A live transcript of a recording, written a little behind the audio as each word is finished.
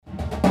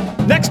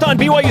Next on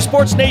BYU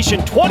Sports Nation,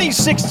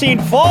 2016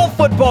 Fall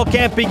Football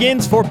Camp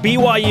begins for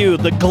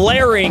BYU. The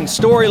glaring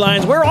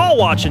storylines we're all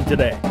watching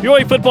today.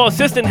 BYU football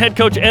assistant head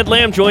coach Ed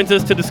Lamb joins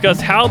us to discuss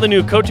how the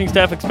new coaching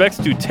staff expects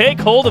to take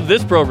hold of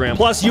this program.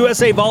 Plus,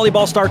 USA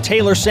volleyball star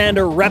Taylor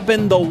Sander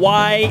repping the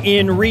Y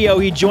in Rio.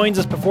 He joins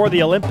us before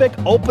the Olympic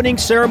opening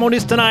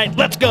ceremonies tonight.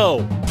 Let's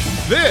go.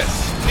 This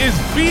is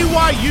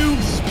BYU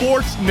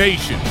Sports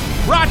Nation,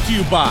 brought to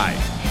you by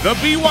The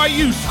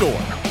BYU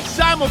Store.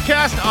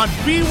 Simulcast on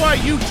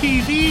BYU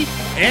TV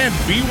and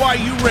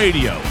BYU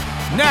Radio.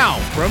 Now,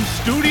 from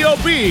Studio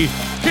B,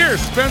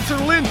 here's Spencer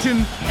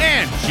Linton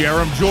and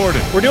Jerem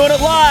Jordan. We're doing it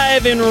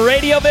live in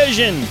Radio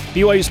Vision.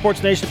 BYU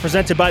Sports Nation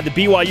presented by the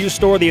BYU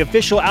Store, the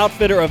official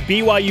outfitter of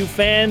BYU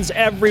fans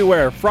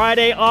everywhere.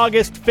 Friday,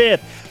 August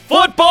 5th.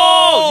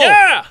 Football!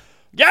 Yeah!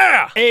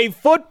 Yeah! A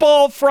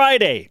football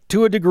Friday,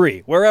 to a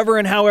degree. Wherever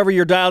and however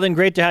you're dialed in,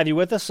 great to have you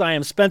with us. I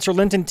am Spencer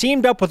Linton,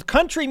 teamed up with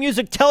country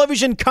music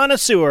television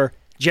connoisseur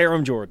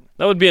Jerem Jordan.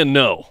 That would be a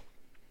no.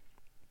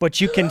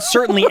 But you can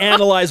certainly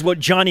analyze what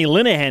Johnny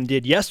Linehan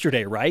did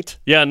yesterday, right?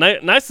 Yeah,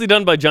 nicely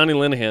done by Johnny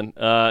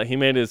Linehan. He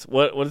made his,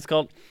 what is it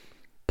called?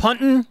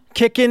 Puntin',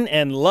 kicking,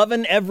 and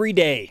lovin' every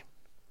day.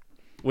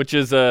 Which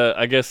is,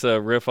 I guess, a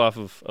riff off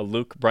of a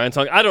Luke Bryan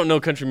song. I don't know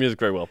country music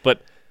very well,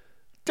 but...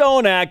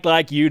 Don't act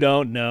like you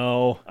don't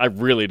know. I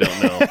really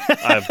don't know.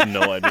 I have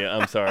no idea.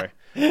 I'm sorry.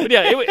 But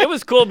yeah, it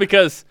was cool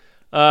because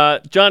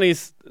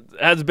Johnny's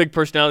has a big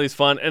personality. He's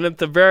fun. And at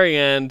the very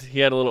end, he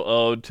had a little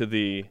ode to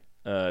the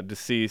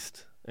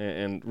deceased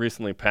and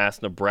recently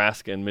passed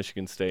Nebraska and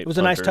Michigan State. It was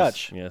a nice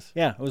touch. Yes.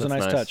 Yeah, it was a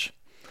nice touch.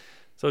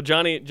 So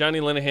Johnny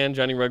Linehan,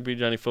 Johnny Rugby,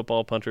 Johnny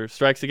Football punter,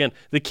 strikes again.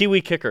 The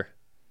Kiwi kicker.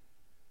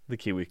 The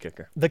Kiwi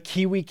kicker. The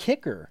Kiwi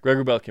kicker.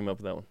 Gregory Bell came up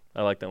with that one.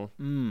 I like that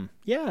one.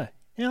 Yeah,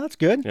 that's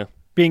good. Yeah.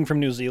 Being from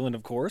New Zealand,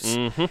 of course.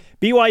 Mm-hmm.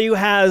 BYU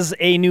has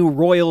a new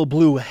royal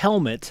blue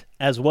helmet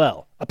as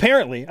well.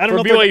 Apparently. I don't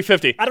know BYU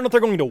 50. I don't know if they're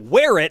going to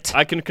wear it.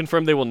 I can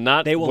confirm they will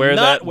not They will wear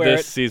not that wear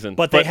this it, season.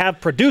 But they have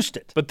produced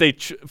it. But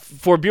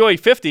for BYU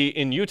 50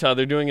 in Utah,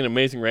 they're doing an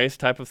amazing race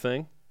type of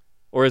thing.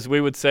 Or as we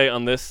would say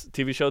on this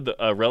TV show, the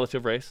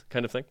relative race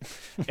kind of thing.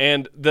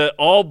 And the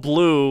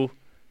all-blue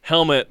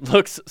helmet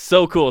looks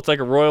so cool. It's like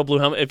a royal blue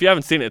helmet. If you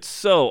haven't seen it, it's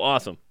so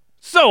awesome.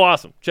 So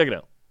awesome. Check it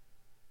out.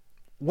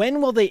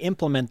 When will they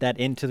implement that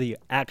into the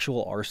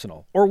actual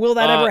arsenal? Or will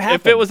that ever happen?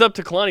 If it was up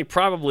to Kalani,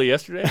 probably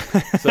yesterday.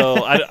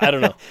 So I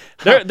don't know.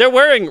 They're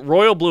wearing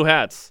royal blue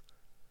hats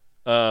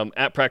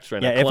at practice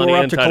right now. Yeah, if it were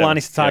up to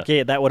Kalani Sitake,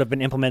 yeah. that would have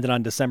been implemented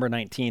on December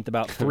 19th,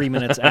 about 3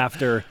 minutes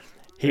after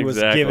he was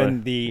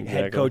given the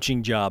head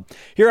coaching job.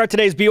 Here are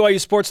today's BYU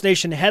Sports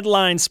Nation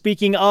headlines.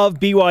 Speaking of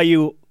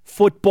BYU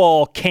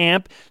football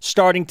camp,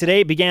 starting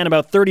today, began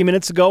about 30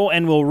 minutes ago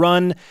and will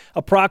run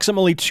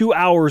approximately 2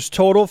 hours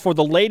total. For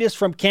the latest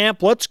from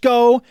camp, let's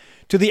go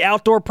to the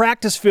outdoor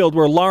practice field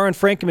where Lauren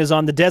Frankham is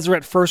on the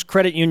Deseret First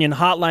Credit Union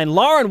hotline.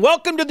 Lauren,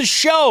 welcome to the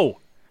show.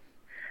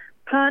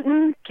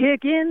 Punting,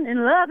 kicking,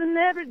 and loving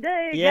every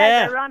day.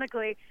 Yeah.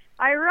 Guys,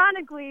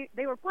 ironically,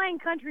 they were playing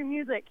country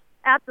music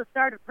at the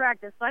start of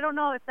practice. So I don't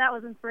know if that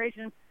was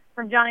inspiration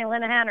from Johnny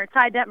Linehan or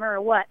Ty Detmer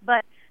or what,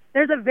 but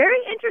there's a very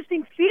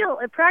interesting feel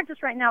at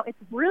practice right now. It's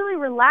really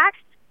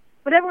relaxed,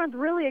 but everyone's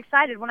really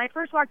excited. When I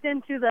first walked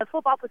into the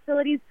football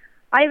facilities,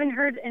 I even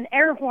heard an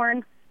air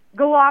horn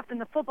go off in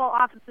the football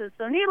offices.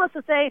 So needless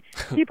to say,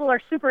 people are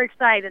super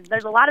excited.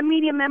 There's a lot of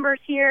media members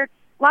here,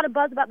 a lot of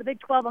buzz about the Big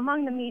 12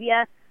 among the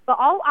media, but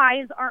all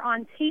eyes are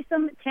on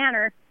Taysom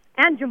Tanner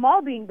and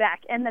Jamal being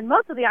back. And then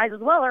most of the eyes as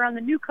well are on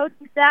the new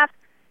coaching staff.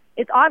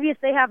 It's obvious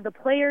they have the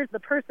players, the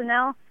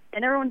personnel,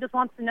 and everyone just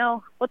wants to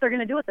know what they're going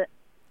to do with it.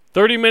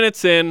 30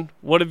 minutes in,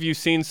 what have you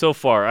seen so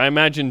far? I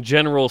imagine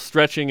general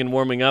stretching and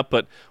warming up,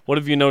 but what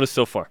have you noticed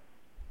so far?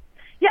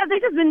 Yeah,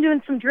 they've just been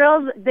doing some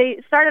drills.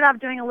 They started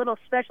off doing a little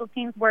special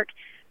teams work,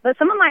 but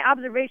some of my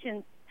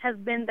observations has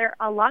been there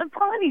are a lot of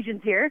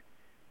Polynesians here.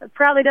 That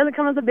probably doesn't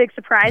come as a big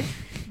surprise.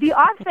 The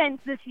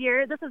offense this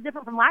year, this is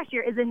different from last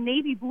year, is in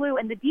navy blue,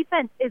 and the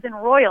defense is in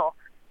royal.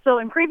 So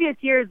in previous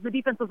years, the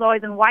defense was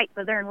always in white,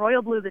 but they're in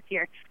royal blue this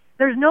year.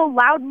 There's no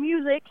loud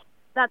music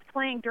that's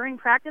playing during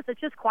practice. It's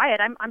just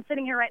quiet. I'm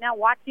sitting here right now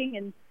watching,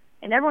 and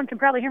everyone can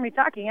probably hear me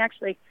talking,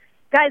 actually.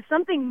 Guys,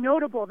 something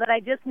notable that I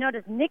just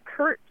noticed, Nick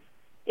Kurtz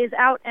is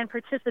out and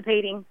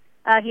participating.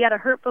 He had a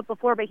hurt foot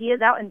before, but he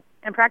is out and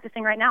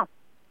practicing right now.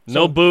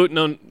 No boot,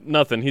 no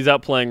nothing. He's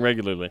out playing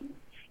regularly.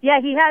 Yeah,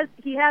 he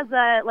has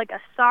like a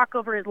sock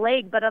over his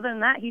leg, but other than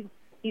that,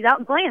 he's out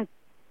and playing.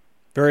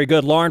 Very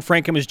good. Lauren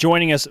Frankham is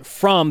joining us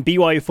from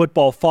BYU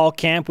Football Fall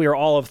Camp. We are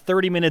all of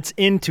 30 minutes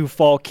into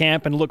Fall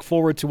Camp and look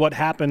forward to what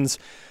happens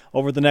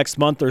over the next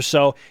month or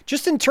so.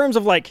 Just in terms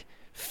of, like,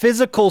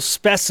 physical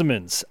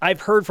specimens,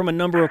 I've heard from a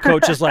number of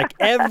coaches, like,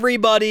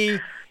 everybody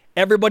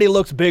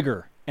looks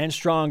bigger and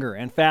stronger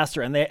and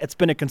faster, and it's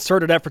been a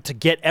concerted effort to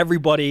get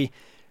everybody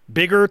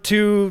bigger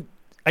to,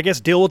 I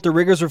guess, deal with the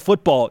rigors of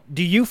football.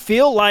 Do you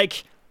feel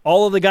like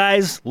all of the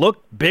guys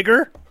look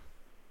bigger?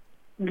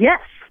 Yes.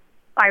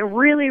 I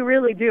really,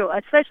 really do.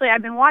 Especially,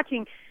 I've been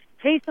watching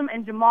Taysom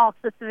and Jamal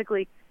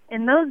specifically,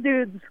 and those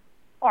dudes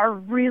are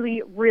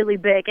really, really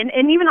big. And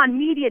even on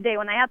media day,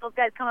 when I had those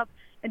guys come up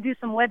and do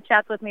some web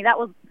chats with me, that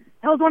was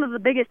one of the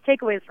biggest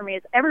takeaways for me.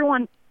 Is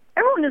everyone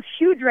is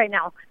huge right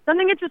now.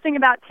 Something interesting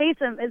about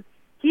Taysom is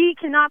he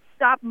cannot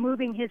stop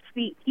moving his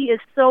feet. He is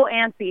so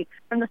antsy.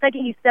 From the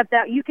second he stepped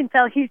out, you can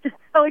tell he's just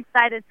so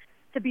excited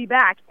to be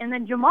back. And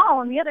then Jamal,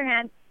 on the other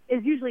hand,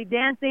 is usually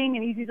dancing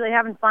and he's usually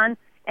having fun.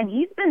 And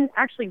he's been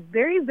actually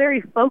very,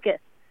 very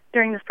focused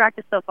during this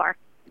practice so far.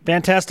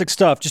 Fantastic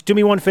stuff. Just do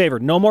me one favor.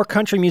 No more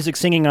country music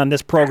singing on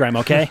this program,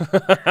 okay?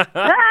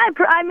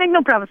 I make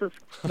no promises.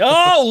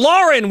 Oh,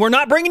 Lauren, we're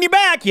not bringing you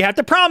back. You have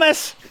to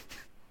promise.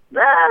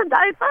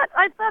 I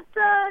thought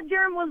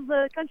Jerem was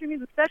the country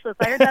music specialist.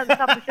 I heard that at the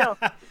top of the show.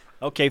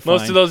 Okay, fine.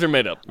 Most of those are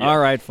made up. Yeah. All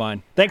right,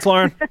 fine. Thanks,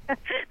 Lauren.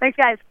 Thanks,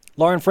 guys.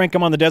 Lauren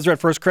Frankham on the Deseret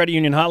First Credit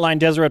Union Hotline.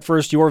 Deseret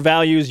First, your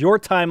values, your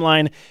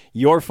timeline,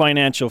 your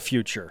financial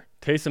future.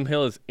 Taysom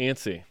Hill is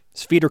antsy.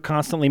 His feet are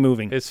constantly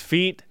moving. His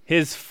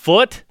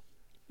foot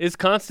is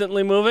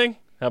constantly moving.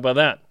 How about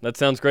that? That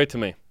sounds great to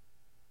me.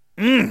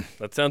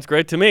 That sounds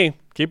great to me.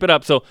 Keep it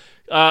up. So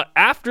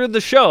after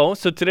the show,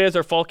 so today is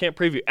our fall camp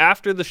preview.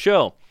 After the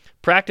show,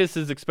 practice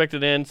is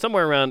expected to end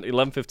somewhere around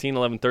 11:15,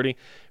 11:30.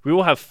 We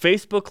will have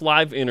Facebook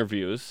Live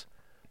interviews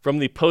from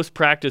the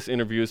post-practice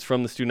interviews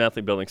from the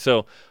student-athlete building.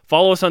 So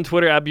follow us on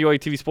Twitter at BYU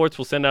TV Sports.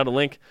 We'll send out a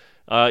link.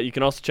 You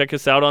can also check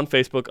us out on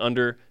Facebook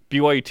under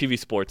BYU TV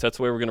Sports. That's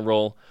the way we're going to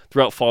roll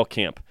throughout fall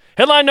camp.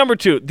 Headline number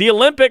 2, the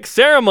Olympic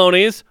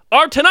ceremonies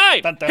are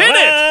tonight. Dun, dun, Hit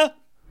dun. it!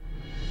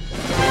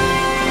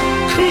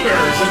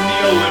 Cougars in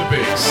the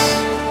Olympics.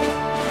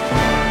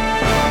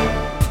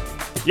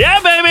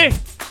 Yeah, baby!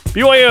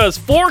 BYU has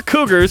 4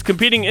 Cougars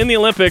competing in the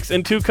Olympics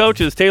and 2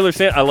 coaches. Taylor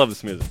Sander. I love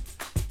this music.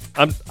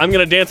 I'm going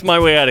to dance my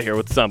way out of here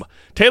with samba.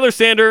 Taylor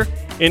Sander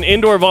in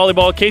indoor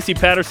volleyball, Casey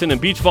Patterson in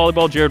beach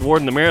volleyball, Jared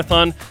Ward in the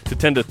marathon,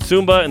 Tatenda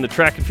Tsumba in the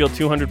track and field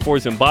 200 for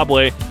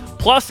Zimbabwe,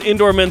 plus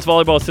indoor men's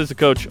volleyball assistant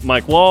coach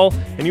Mike Wall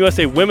and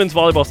USA women's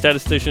volleyball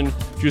statistician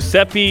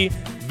Giuseppe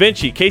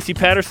Vinci. Casey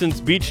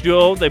Patterson's beach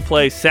duo, they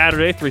play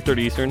Saturday, 3:30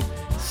 Eastern.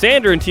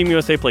 Sander and Team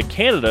USA play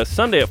Canada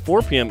Sunday at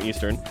 4 p.m.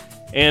 Eastern.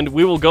 And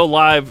we will go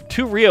live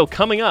to Rio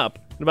coming up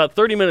in about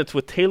 30 minutes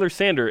with Taylor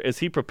Sander as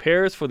he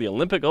prepares for the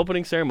Olympic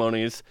opening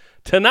ceremonies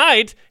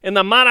tonight in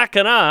the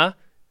Maracanã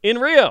in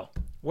Rio.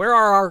 Where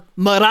are our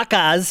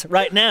maracas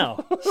right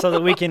now so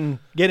that we can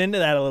get into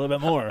that a little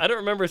bit more? I don't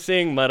remember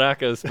seeing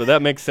maracas, but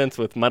that makes sense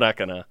with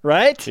Maracanã.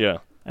 Right? Yeah.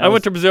 I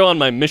went to Brazil on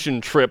my mission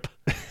trip.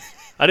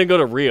 I didn't go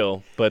to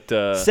Rio, but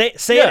Say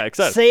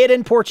excited. Say it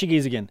in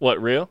Portuguese again.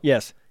 What, Rio?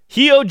 Yes.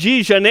 Rio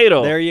de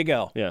Janeiro. There you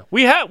go. Yeah.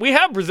 We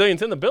have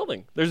Brazilians in the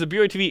building. There's a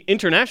BYU TV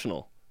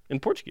International in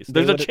Portuguese.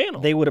 There's a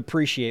channel. They would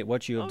appreciate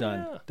what you have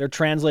done. Yeah. They're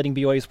translating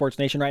BYU Sports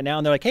Nation right now,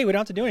 and they're like, hey, we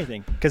don't have to do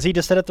anything because he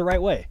just said it the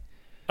right way.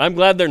 I'm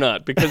glad they're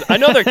not, because I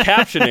know they're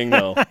captioning,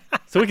 though.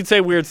 So we can say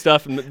weird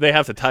stuff, and they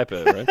have to type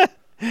it, right?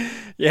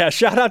 Yeah,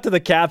 shout out to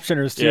the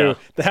captioners, too. Yeah.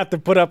 They have to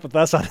put up with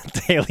us on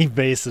a daily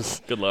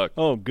basis. Good luck.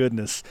 Oh,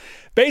 goodness.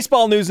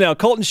 Baseball news now.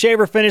 Colton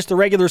Shaver finished the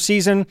regular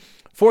season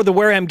for the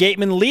Wareham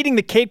Gatemen, leading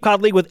the Cape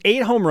Cod League with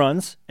 8 home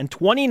runs and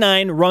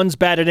 29 runs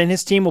batted in.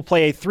 His team will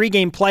play a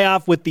 3-game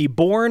playoff with the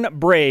Bourne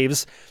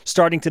Braves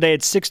starting today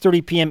at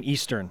 6:30 p.m.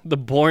 Eastern. The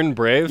Bourne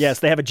Braves? Yes,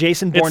 they have a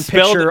Jason Bourne It's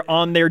spelled- picture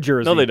on their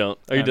jersey. No, they don't.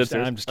 Are you I'm dead just-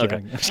 serious? I'm just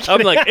kidding. Okay.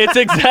 I'm like,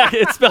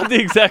 it's spelled the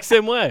exact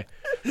same way.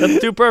 That's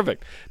too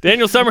perfect.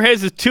 Daniel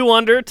Summerhays is 2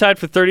 under, tied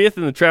for 30th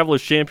in the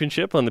Travelers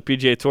Championship on the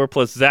PGA Tour,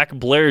 plus Zach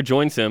Blair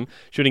joins him,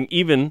 shooting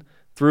even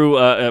through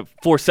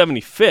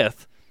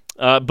 475th.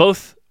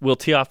 Both will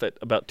tee off at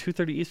about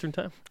 2:30 Eastern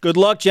time. Good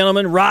luck,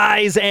 gentlemen.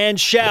 Rise and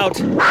shout.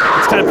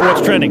 It's time for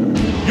What's Trending.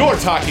 You're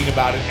talking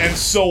about it, and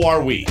so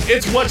are we.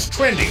 It's What's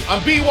Trending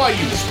on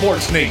BYU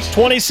Sports Nation.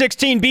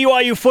 2016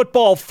 BYU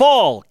Football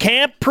Fall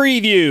Camp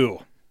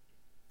Preview.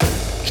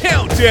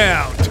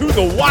 Countdown to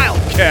the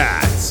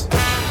Wildcats.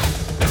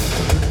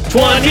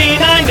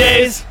 29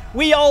 days.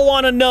 We all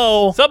want to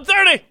know Sub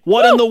 30!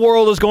 what in the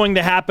world is going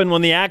to happen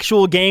when the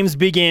actual games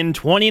begin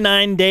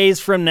 29 days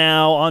from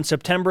now on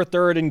September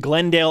 3rd in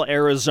Glendale,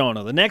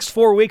 Arizona. The next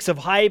 4 weeks of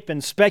hype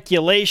and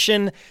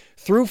speculation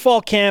through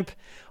fall camp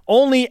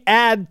only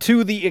add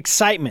to the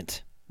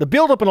excitement. The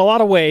buildup in a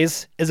lot of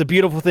ways is a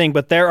beautiful thing,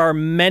 but there are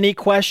many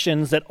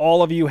questions that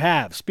all of you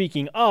have.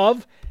 Speaking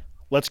of,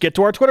 let's get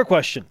to our Twitter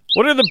question.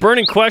 What are the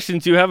burning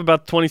questions you have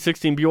about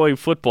 2016 BYU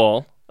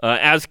football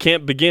as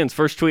camp begins?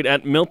 First tweet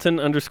at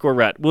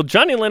Milton_Rat. Will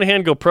Johnny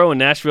Linehan go pro in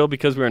Nashville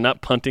because we are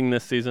not punting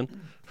this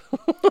season?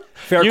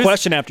 Fair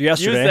question after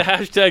yesterday. Use the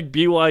hashtag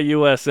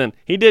BYUSN.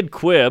 He did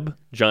quib,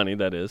 Johnny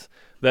that is,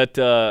 that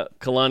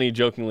Kalani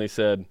jokingly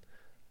said,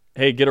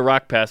 hey, get a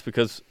rock pass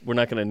because we're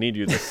not going to need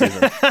you this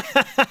season.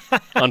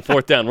 On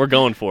 4th down. We're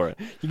going for it.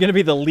 You're going to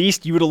be the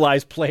least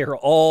utilized player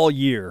all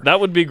year. That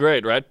would be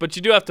great, right? But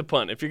you do have to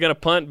punt. If you're going to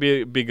punt,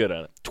 be good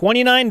at it.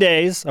 29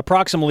 days,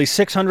 approximately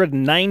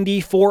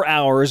 694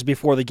 hours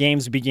before the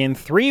games begin.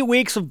 3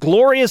 weeks of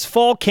glorious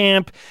fall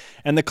camp,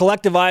 and the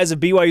collective eyes of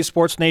BYU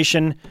Sports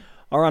Nation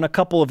are on a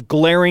couple of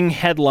glaring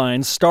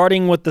headlines,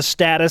 starting with the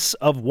status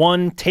of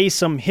one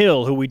Taysom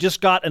Hill, who we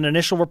just got an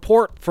initial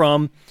report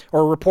on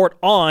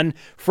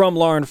from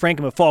Lauren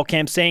Frankham at Fall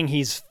Camp, saying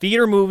his feet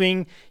are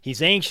moving,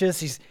 he's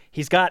anxious,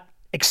 he's got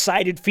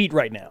excited feet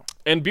right now.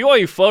 And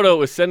BYU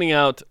Photo is sending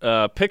out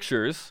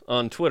pictures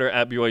on Twitter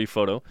at BYU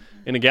Photo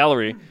in a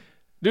gallery.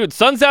 Dude,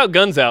 sun's out,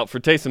 guns out for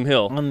Taysom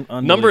Hill.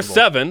 Number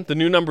 7, the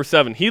new number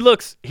 7. He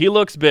looks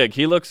big.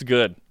 He looks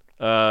good.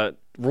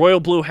 Royal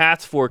blue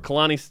hats for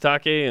Kalani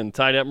Sitake and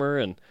Ty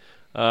Detmer,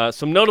 and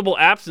some notable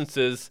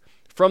absences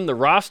from the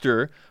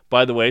roster,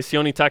 by the way.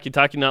 Sione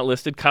Takitaki not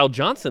listed, Kyle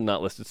Johnson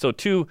not listed. So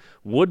 2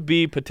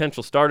 would-be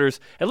potential starters,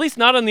 at least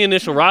not on the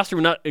initial roster.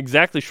 We're not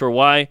exactly sure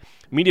why.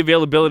 Media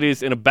availability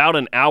is in about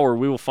an hour.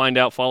 We will find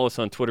out. Follow us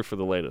on Twitter for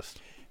the latest.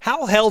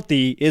 How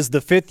healthy is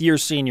the fifth-year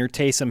senior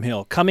Taysom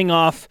Hill, coming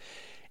off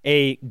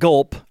a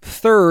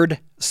third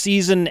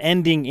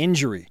season-ending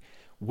injury?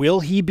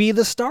 Will he be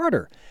the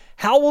starter?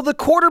 How will the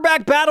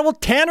quarterback battle with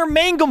Tanner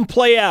Mangum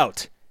play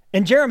out?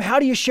 And, Jerem, how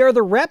do you share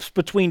the reps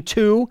between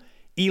 2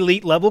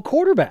 elite-level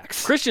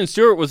quarterbacks? Christian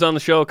Stewart was on the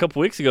show a couple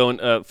weeks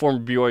ago, former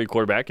BYU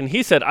quarterback, and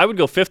he said, I would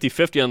go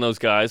 50-50 on those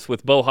guys,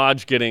 with Bo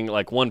Hodge getting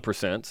like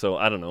 1%, so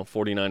I don't know,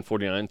 49,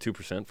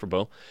 2% for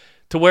Bo,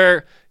 to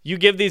where you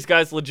give these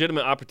guys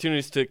legitimate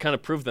opportunities to kind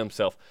of prove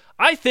themselves.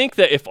 I think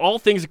that if all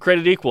things are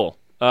created equal,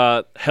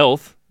 the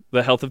health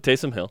of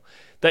Taysom Hill,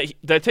 that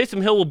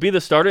Taysom Hill will be the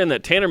starter and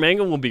that Tanner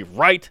Mangum will be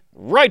right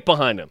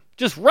behind him,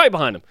 just right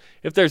behind him.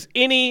 If there's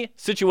any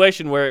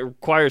situation where it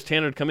requires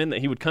Tanner to come in,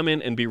 that he would come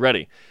in and be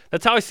ready.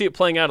 That's how I see it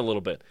playing out a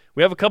little bit.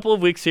 We have a couple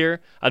of weeks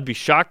here. I'd be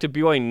shocked if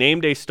BYU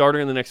named a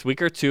starter in the next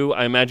week or two.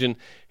 I imagine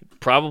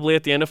probably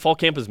at the end of fall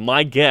camp is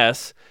my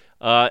guess,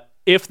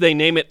 if they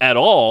name it at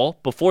all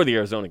before the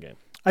Arizona game.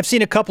 I've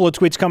seen a couple of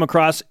tweets come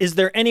across. Is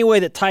there any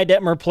way that Ty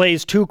Detmer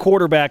plays 2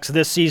 quarterbacks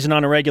this season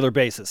on a regular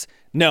basis?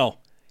 No.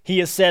 He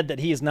has said that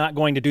he is not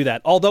going to do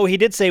that. Although he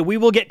did say we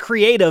will get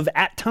creative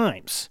at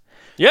times.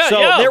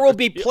 So there will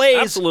be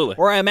plays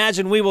where I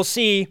imagine we will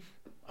see,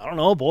 I don't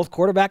know, both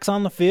quarterbacks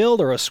on the field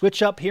or a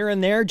switch up here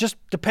and there, just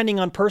depending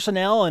on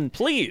personnel. And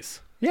please.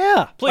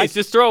 Yeah. Please,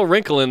 just throw a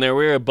wrinkle in there.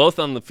 We're both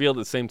on the field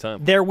at the same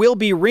time. There will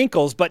be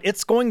wrinkles, but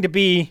it's going to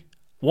be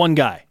one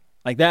guy.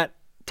 Like that.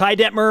 Ty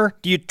Detmer,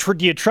 do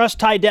you trust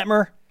Ty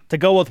Detmer to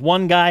go with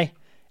one guy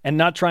and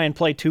not try and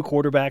play 2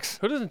 quarterbacks?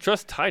 Who doesn't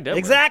trust Ty Detmer?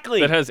 Exactly.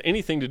 That has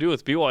anything to do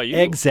with BYU.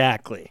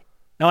 Exactly.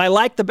 Now, I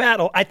like the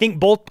battle. I think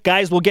both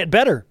guys will get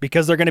better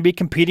because they're going to be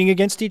competing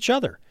against each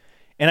other.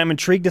 And I'm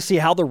intrigued to see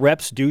how the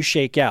reps do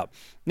shake out.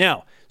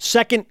 Now,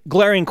 second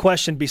glaring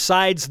question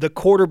besides the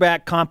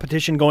quarterback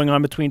competition going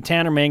on between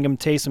Tanner Mangum and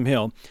Taysom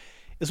Hill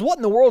is, what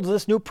in the world is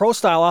this new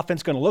pro-style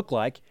offense going to look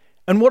like?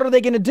 And what are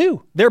they going to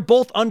do? They're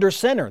both under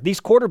center. These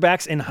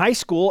quarterbacks in high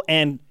school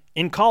and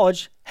in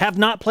college have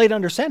not played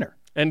under center.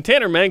 And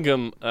Tanner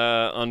Mangum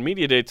on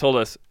Media Day told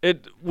us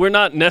we're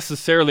not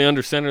necessarily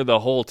under center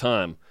the whole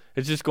time.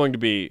 It's just going to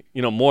be,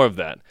 more of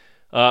that.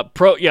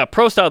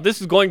 Pro style,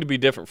 this is going to be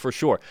different for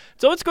sure.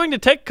 So it's going to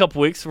take a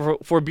couple weeks for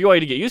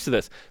BYU to get used to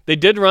this. They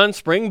did run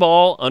spring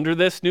ball under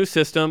this new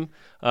system,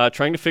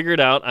 trying to figure it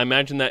out. I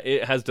imagine that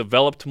it has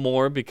developed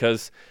more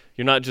because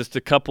you're not just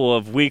a couple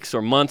of weeks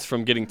or months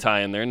from getting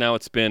Ty in there. Now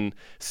it's been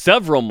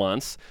several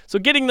months. So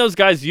getting those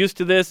guys used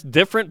to this,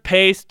 different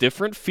pace,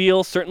 different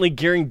feel, certainly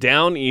gearing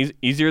down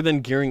easier than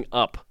gearing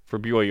up for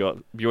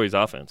BYU's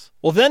offense.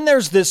 Well, then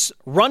there's this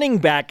running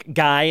back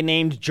guy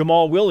named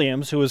Jamal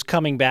Williams who is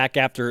coming back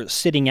after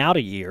sitting out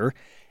a year,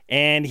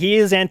 and he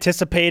is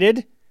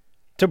anticipated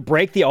to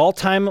break the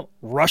all-time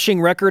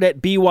rushing record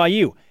at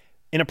BYU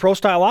in a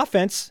pro-style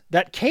offense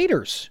that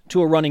caters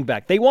to a running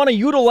back. They want to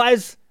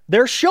utilize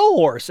their show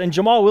horse, and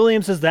Jamal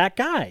Williams is that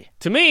guy.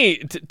 To me,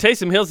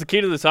 Taysom Hill's the key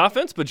to this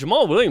offense, but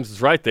Jamal Williams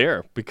is right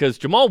there because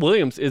Jamal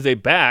Williams is a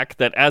back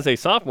that, as a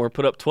sophomore,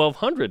 put up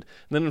 1,200. And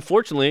then,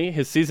 unfortunately,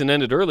 his season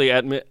ended early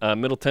at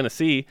Middle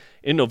Tennessee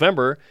in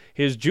November.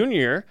 His junior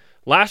year,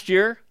 last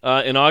year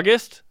in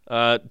August,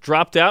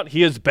 dropped out.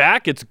 He is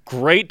back. It's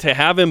great to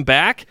have him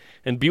back,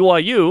 and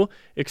BYU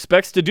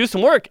expects to do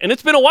some work. And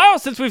it's been a while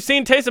since we've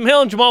seen Taysom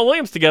Hill and Jamal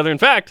Williams together. In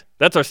fact,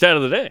 that's our stat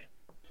of the day.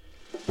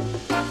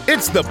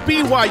 It's the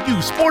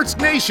BYU Sports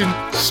Nation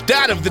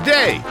Stat of the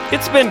Day.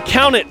 It's been,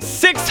 count it,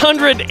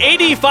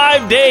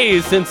 685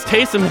 days since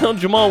Taysom Hill and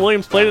Jamal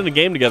Williams played in a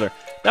game together.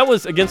 That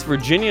was against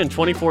Virginia in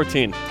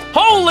 2014.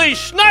 Holy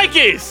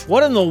shnikes!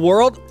 What in the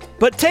world?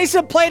 But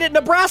Taysom played at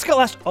Nebraska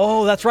last...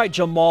 Oh, that's right.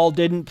 Jamal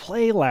didn't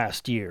play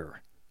last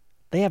year.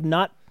 They have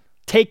not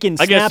taken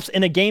snaps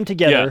in a game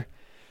together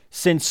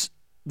since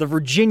the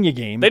Virginia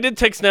game. They did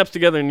take snaps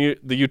together in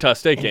the Utah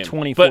State game.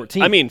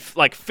 2014.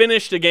 But,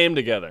 finished a game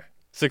together.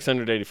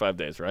 685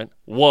 days, right?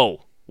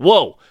 Whoa.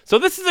 So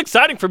this is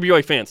exciting for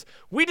BYU fans.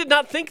 We did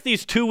not think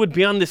these two would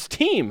be on this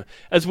team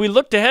as we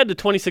looked ahead to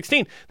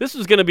 2016. This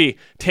was going to be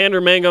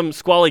Tanner Mangum,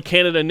 Squally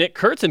Canada, Nick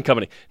Kurtz and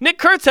company. Nick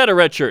Kurtz had a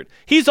red shirt.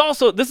 This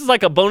is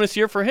like a bonus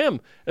year for him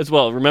as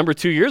well. Remember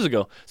 2 years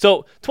ago.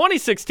 So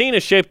 2016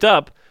 is shaped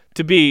up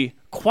to be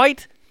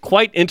quite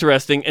quite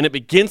interesting, and it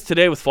begins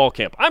today with fall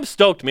camp. I'm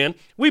stoked, man.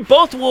 We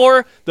both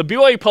wore the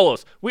BYU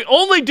polos. We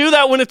only do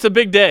that when it's a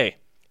big day,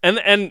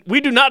 and we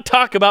do not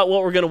talk about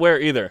what we're going to wear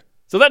either.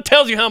 So that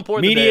tells you how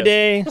important Media the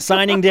day is. day,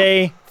 signing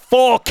day,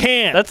 fall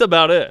camp. That's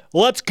about it.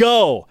 Let's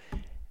go.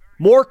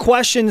 More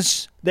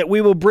questions that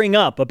we will bring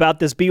up about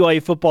this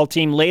BYU football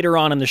team later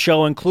on in the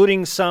show,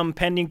 including some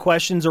pending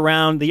questions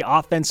around the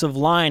offensive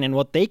line and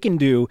what they can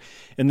do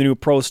in the new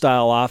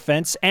pro-style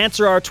offense.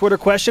 Answer our Twitter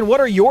question. What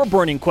are your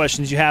burning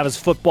questions you have as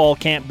football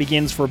camp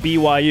begins for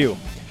BYU?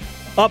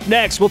 Up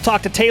next, we'll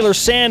talk to Taylor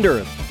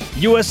Sander,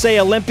 USA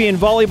Olympian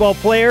volleyball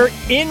player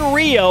in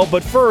Rio.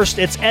 But first,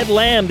 it's Ed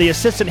Lamb, the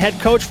assistant head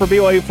coach for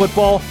BYU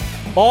football.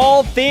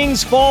 All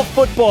things fall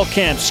football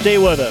camp. Stay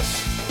with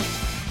us.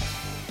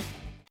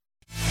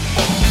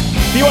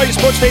 BYU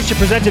Sports Nation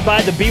presented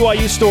by the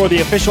BYU Store,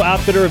 the official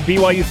outfitter of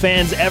BYU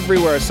fans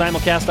everywhere.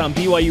 Simulcast on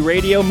BYU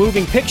Radio,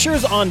 moving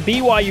pictures on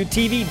BYU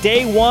TV.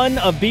 Day one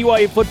of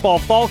BYU Football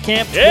Fall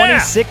Camp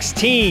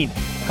 2016.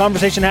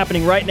 Conversation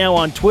happening right now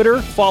on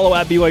Twitter. Follow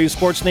at BYU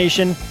Sports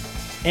Nation.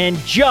 And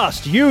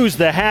just use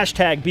the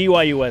hashtag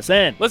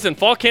BYUSN. Listen,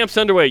 fall camp's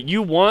underway.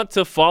 You want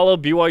to follow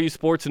BYU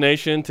Sports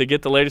Nation to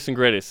get the latest and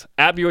greatest.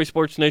 At BYU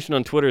Sports Nation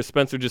on Twitter, as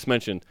Spencer just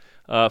mentioned.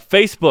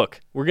 Facebook.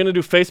 We're going to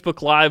do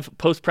Facebook Live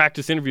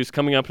post-practice interviews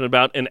coming up in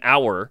about an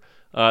hour.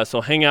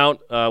 So hang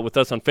out with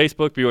us on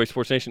Facebook, BYU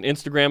Sports Nation,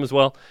 Instagram as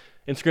well.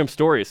 Instagram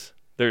stories.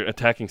 They're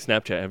attacking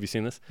Snapchat. Have you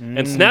seen this?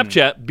 And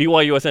Snapchat,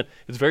 BYUSN.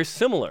 It's very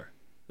similar.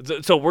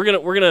 So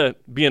we're gonna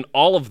be in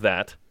all of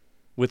that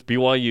with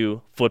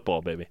BYU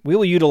football, baby. We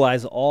will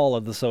utilize all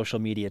of the social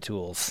media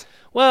tools.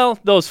 Well,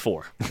 those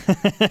four.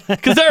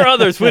 Because there are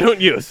others we don't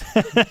use.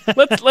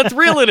 Let's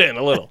reel it in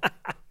a little.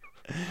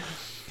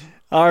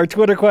 Our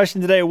Twitter question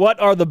today, what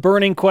are the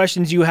burning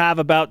questions you have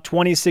about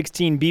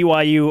 2016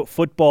 BYU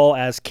football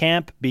as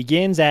camp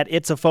begins at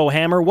It's a Faux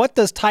Hammer? What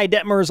does Ty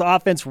Detmer's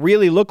offense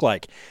really look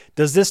like?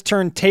 Does this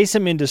turn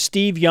Taysom into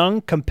Steve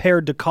Young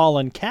compared to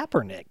Colin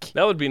Kaepernick?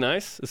 That would be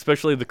nice,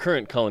 especially the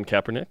current Colin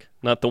Kaepernick,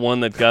 not the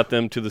one that got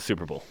them to the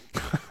Super Bowl.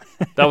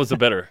 That was a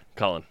better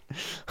Colin.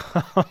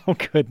 Oh,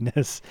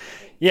 goodness.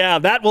 Yeah,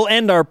 that will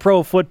end our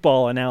pro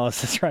football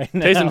analysis right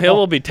now. Taysom Hill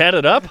will be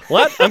tatted up?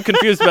 What? I'm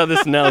confused about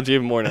this analogy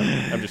even more now.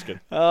 I'm just kidding.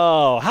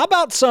 Oh, how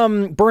about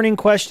some burning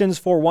questions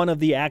for one of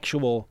the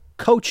actual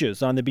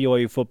coaches on the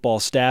BYU football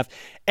staff?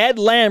 Ed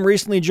Lamb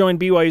recently joined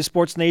BYU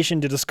Sports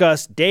Nation to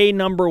discuss day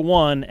number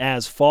 1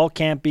 as fall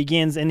camp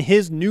begins in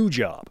his new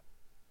job.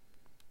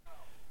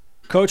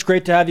 Coach,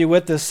 great to have you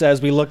with us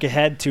as we look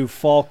ahead to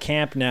fall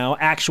camp now,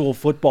 actual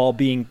football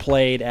being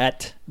played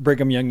at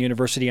Brigham Young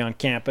University on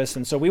campus.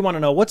 And so we want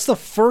to know, what's the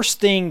first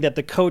thing that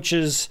the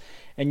coaches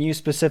and you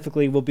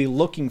specifically will be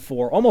looking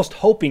for, almost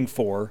hoping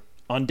for,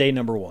 on day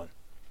number 1?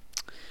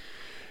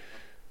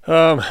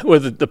 Well,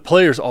 the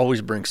players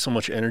always bring so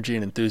much energy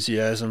and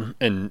enthusiasm,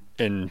 and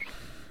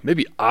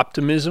maybe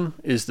optimism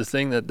is the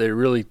thing that they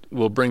really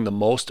will bring the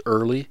most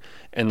early,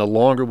 and the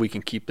longer we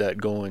can keep that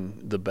going,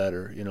 the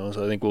better.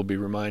 So I think we'll be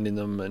reminding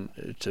them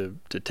and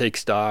to take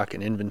stock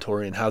and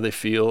inventory and how they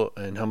feel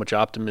and how much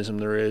optimism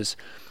there is,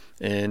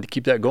 and to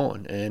keep that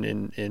going. And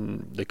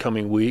in the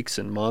coming weeks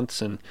and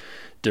months and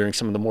during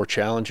some of the more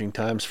challenging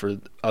times for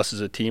us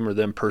as a team or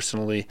them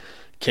personally,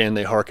 can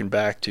they harken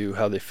back to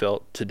how they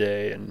felt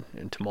today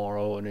and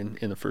tomorrow and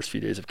in the first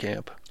few days of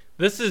camp?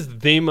 This is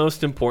the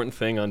most important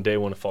thing on day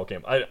 1 of fall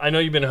camp. I know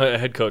you've been a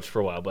head coach for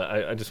a while, but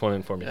I just want to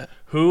inform you. Yeah.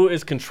 Who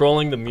is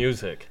controlling the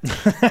music?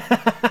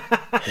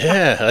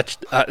 Yeah,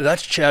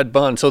 that's Chad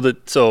Bunn.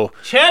 So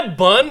Chad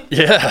Bunn?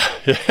 Yeah,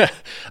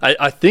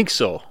 I think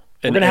so.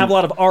 We're going to have a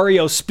lot of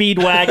REO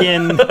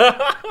Speedwagon.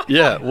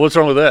 Yeah, what's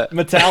wrong with that?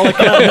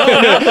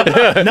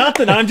 Metallica. No,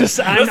 nothing.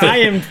 I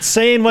am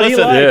saying what he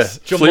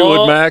likes. Yeah.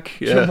 Fleetwood Mac.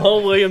 Yeah.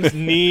 Jamal Williams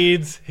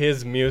needs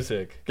his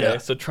music. Okay? Yeah.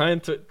 So try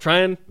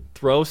and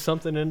throw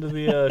something into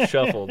the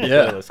shuffle.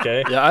 Yeah. Playlist,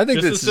 okay? Yeah, I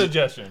think just a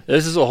suggestion.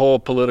 This is a whole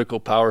political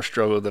power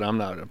struggle that I'm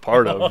not a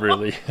part of,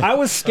 really. I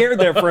was scared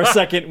there for a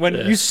second when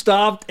you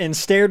stopped and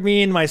stared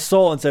me in my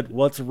soul and said,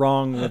 "What's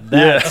wrong with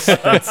that,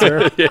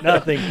 Spencer?"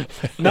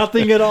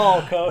 Nothing at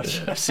all,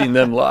 Coach. I've seen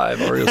them live.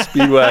 REO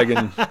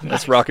Speedwagon.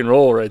 That's rock and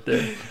roll right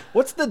there.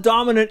 What's the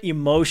dominant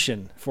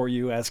emotion for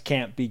you as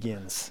camp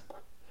begins?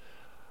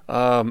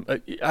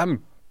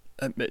 I'm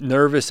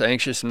nervous,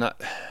 anxious. I'm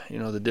not,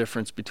 the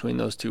difference between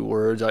those two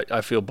words. I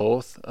feel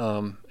both,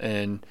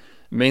 and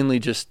mainly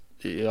just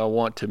I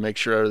want to make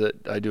sure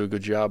that I do a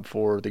good job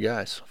for the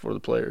guys, for the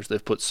players.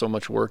 They've put so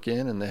much work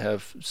in, and they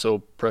have so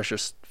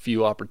precious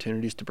few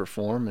opportunities to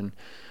perform, and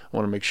I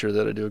want to make sure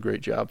that I do a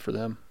great job for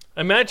them.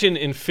 Imagine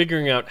in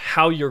figuring out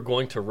how you're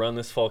going to run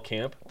this fall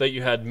camp that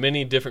you had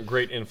many different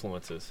great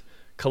influences.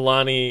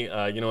 Kalani,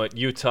 at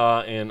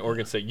Utah and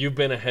Oregon State, you've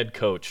been a head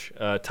coach.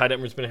 Ty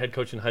Detmer's been a head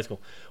coach in high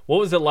school. What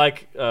was it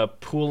like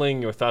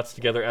pooling your thoughts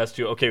together as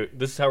to, okay,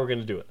 this is how we're going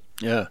to do it?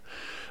 Yeah.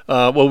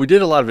 Well, we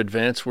did a lot of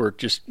advanced work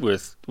just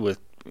with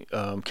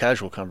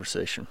casual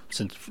conversation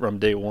from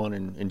day 1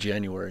 in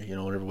January,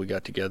 whenever we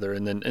got together.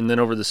 And then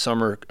over the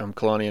summer,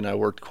 Kalani and I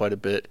worked quite a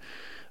bit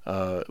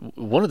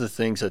one of the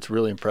things that's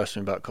really impressed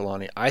me about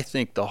Kalani, I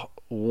think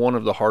one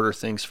of the harder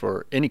things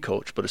for any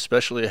coach, but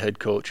especially a head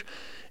coach,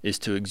 is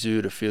to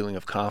exude a feeling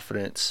of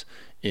confidence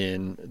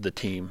in the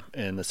team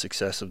and the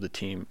success of the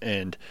team.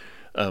 And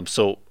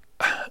so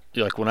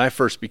like when I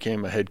first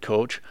became a head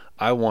coach,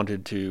 I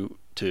wanted to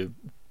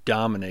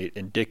dominate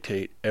and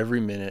dictate every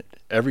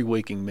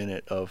waking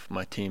minute of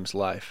my team's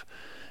life,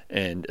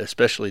 and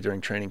especially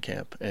during training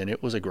camp. And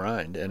it was a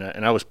grind, and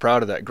I was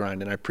proud of that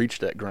grind, and I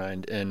preached that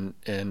grind. And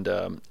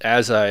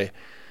as I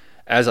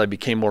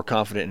became more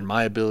confident in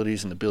my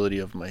abilities and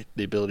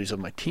the abilities of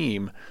my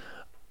team,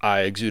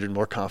 I exuded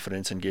more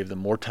confidence and gave them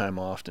more time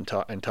off,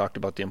 and talked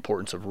about the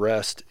importance of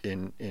rest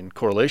in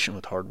correlation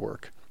with hard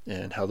work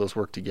and how those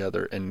work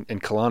together. And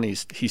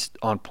Kalani's, he's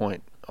on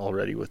point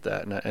already with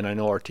that, and I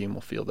know our team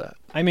will feel that.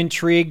 I'm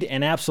intrigued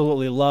and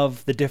absolutely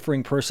love the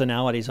differing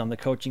personalities on the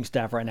coaching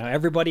staff right now.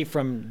 Everybody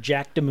from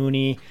Jack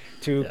DeMooney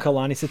to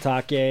Kalani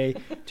Sitake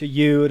to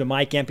you to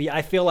Mike Empey.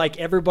 I feel like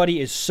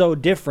everybody is so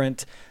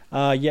different,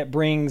 yet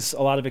brings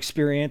a lot of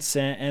experience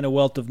and a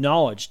wealth of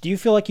knowledge. Do you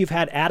feel like you've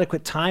had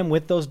adequate time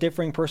with those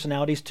differing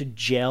personalities to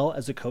gel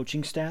as a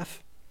coaching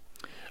staff?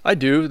 I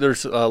do.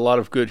 There's a lot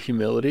of good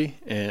humility,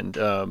 and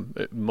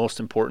most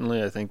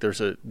importantly, I think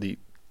there's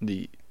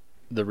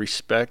the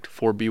respect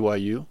for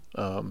BYU.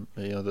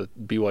 The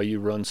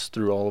BYU runs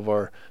through all of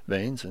our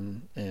veins,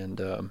 and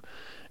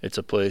it's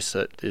a place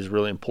that is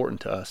really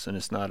important to us, and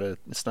it's not a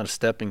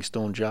stepping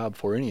stone job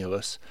for any of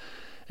us.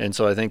 And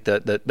so I think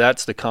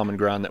that's the common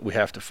ground that we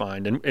have to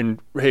find. And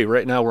hey,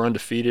 right now we're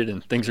undefeated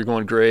and things are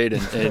going great,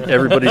 and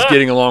everybody's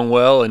getting along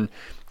well, and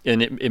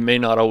it may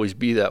not always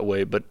be that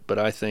way, but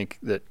I think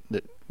that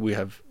we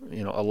have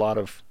a lot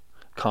of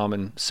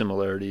common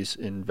similarities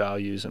in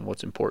values and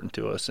what's important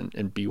to us,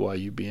 and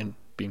BYU being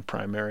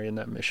primary in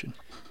that mission.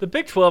 The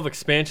Big 12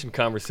 expansion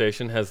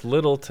conversation has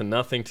little to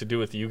nothing to do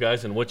with you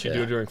guys and what you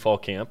do during fall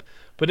camp.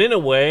 But in a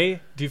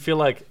way, do you feel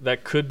like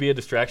that could be a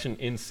distraction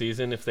in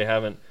season if they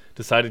haven't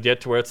decided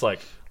yet, to where it's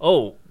like,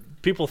 oh,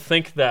 people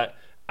think that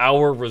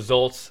our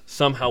results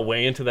somehow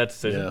weigh into that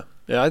decision?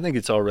 Yeah, I think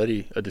it's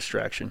already a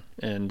distraction.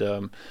 And,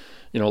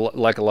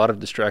 like a lot of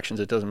distractions,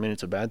 it doesn't mean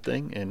it's a bad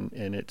thing.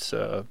 And it's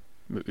a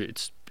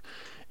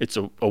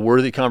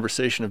worthy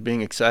conversation of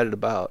being excited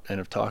about and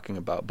of talking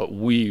about, but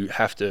we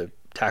have to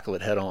tackle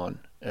it head on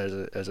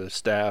as a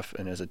staff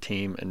and as a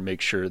team, and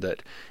make sure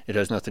that it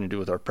has nothing to do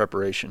with our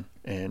preparation,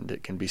 and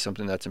it can be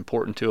something that's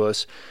important to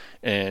us.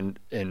 And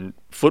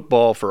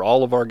football for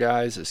all of our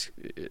guys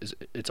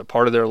it's a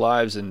part of their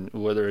lives, and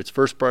whether it's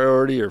first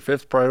priority or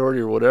fifth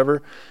priority or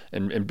whatever,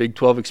 and Big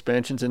 12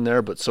 expansion's in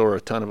there, but so are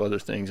a ton of other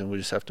things, and we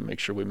just have to make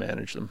sure we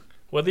manage them.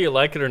 Whether you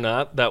like it or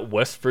not, that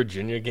West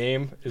Virginia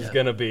game is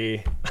going to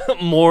be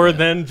more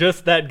than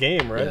just that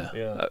game, right?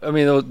 Yeah. I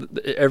mean,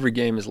 every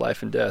game is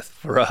life and death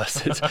for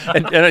us.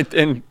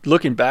 And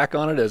looking back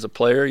on it as a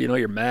player,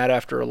 you're mad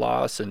after a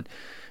loss, and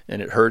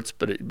it hurts,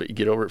 but you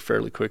get over it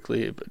fairly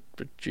quickly.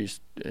 But geez,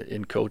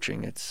 in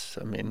coaching,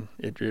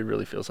 it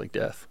really feels like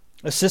death.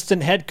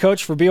 Assistant head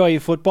coach for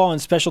BYU football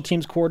and special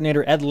teams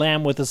coordinator Ed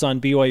Lamb with us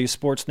on BYU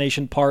Sports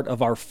Nation, part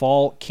of our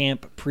fall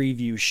camp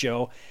preview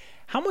show.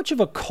 How much of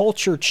a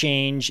culture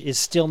change is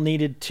still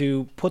needed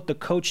to put the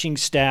coaching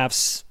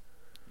staff's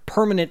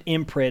permanent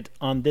imprint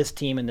on this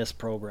team and this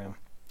program?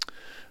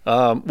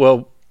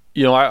 Well,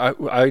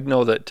 I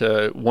know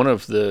that one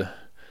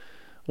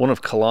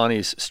of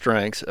Kalani's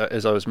strengths,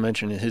 as I was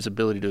mentioning, is his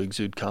ability to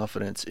exude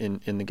confidence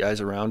in the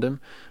guys around him,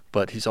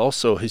 but he's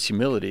also his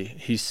humility.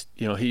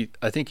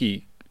 I think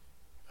he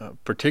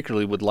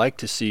particularly would like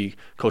to see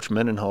Coach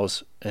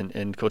Mendenhall's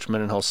and Coach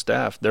Mendenhall's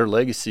staff, their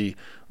legacy,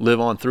 live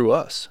on through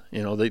us.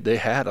 They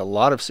had a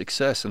lot of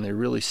success, and they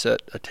really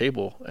set a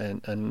table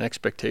and an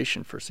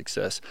expectation for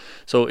success.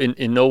 So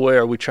in no way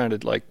are we trying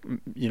to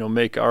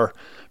make our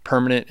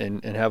permanent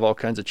and have all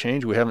kinds of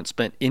change. We haven't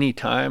spent any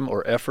time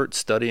or effort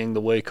studying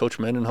the way Coach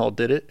Mendenhall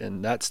did it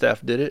and that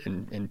staff did it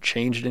and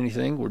changed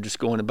anything. We're just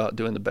going about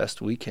doing the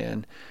best we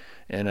can.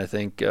 And I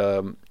think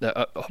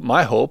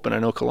my hope, and I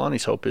know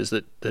Kalani's hope, is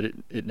that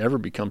it never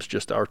becomes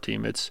just our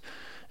team.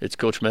 It's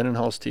Coach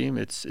Mendenhall's team,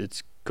 it's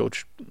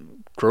Coach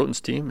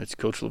Croton's team, it's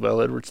Coach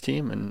Lavelle Edwards'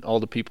 team, and all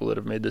the people that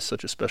have made this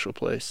such a special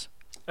place.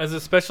 As a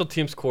special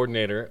teams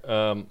coordinator,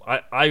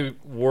 I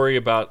worry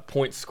about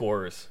point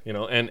scorers,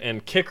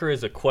 and kicker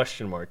is a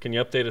question mark. Can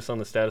you update us on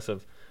the status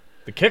of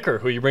the kicker,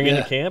 who you bring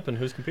into camp, and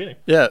who's competing?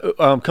 Yeah,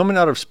 coming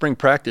out of spring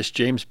practice,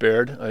 James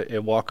Baird, a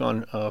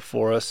walk-on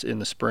for us in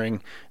the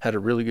spring, had a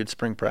really good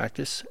spring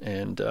practice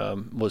and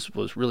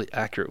was really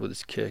accurate with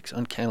his kicks,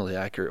 uncannily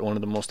accurate, one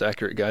of the most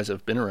accurate guys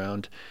I've been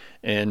around.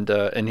 And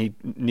he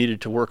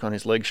needed to work on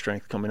his leg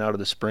strength coming out of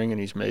the spring,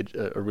 and he's made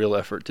a real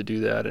effort to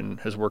do that and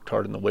has worked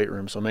hard in the weight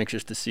room. So I'm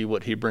anxious to see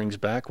what he brings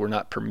back. We're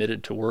not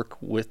permitted to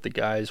work with the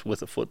guys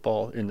with a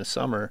football in the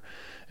summer,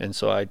 and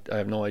so I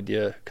have no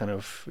idea kind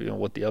of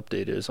what the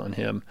update is on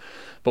him.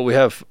 But we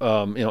have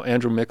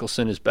Andrew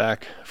Mickelson is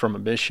back from a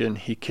mission.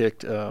 He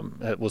kicked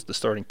was the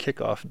starting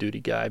kickoff duty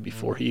guy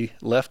before he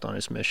left on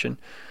his mission.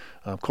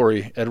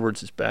 Corey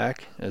Edwards is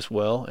back as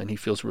well, and he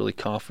feels really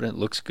confident,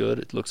 looks good.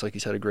 It looks like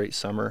he's had a great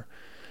summer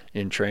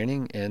in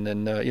training. And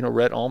then,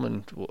 Rhett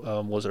Allman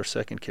was our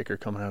second kicker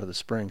coming out of the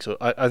spring. So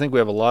I think we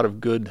have a lot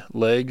of good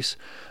legs,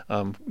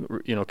 kind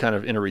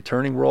of in a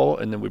returning role.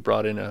 And then we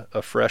brought in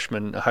a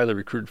freshman, a highly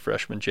recruited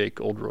freshman, Jake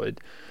Oldroyd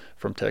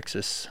from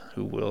Texas,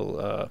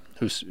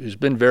 who's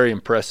been very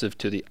impressive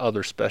to the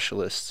other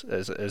specialists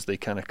as they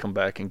kind of come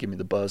back and give me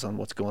the buzz on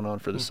what's going on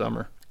for the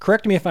summer.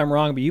 Correct me if I'm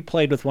wrong, but you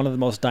played with one of the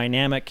most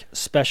dynamic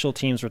special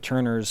teams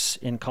returners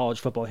in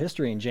college football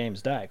history in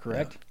James Dye,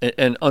 correct? Yeah.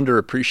 And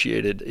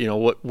underappreciated.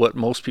 What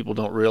most people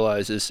don't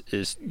realize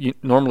is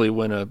normally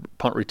when a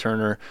punt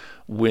returner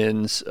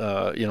wins,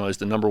 is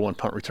the number one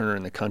punt returner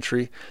in the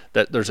country,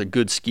 that there's a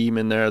good scheme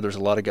in there. There's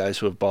a lot of guys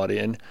who have bought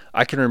in.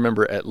 I can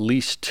remember at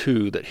least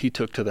 2 that he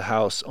took to the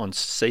house on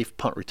safe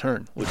punt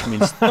return, which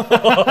means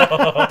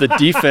the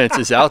defense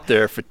is out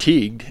there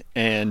fatigued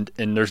and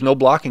there's no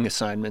blocking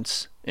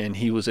assignments. And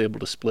he was able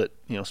to split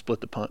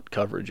the punt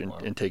coverage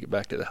and take it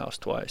back to the house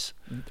twice.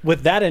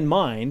 With that in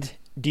mind,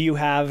 do you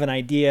have an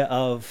idea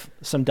of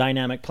some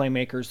dynamic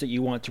playmakers that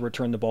you want to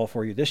return the ball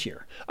for you this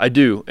year? I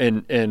do,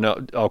 and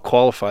I'll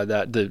qualify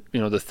that.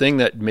 The thing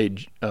that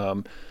made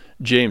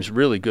James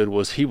really good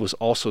was he was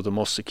also the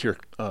most secure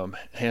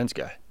hands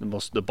guy,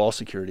 the ball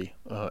security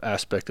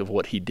aspect of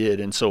what he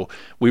did, and so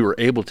we were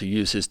able to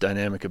use his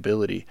dynamic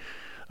ability.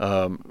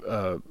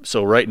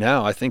 So right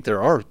now, I think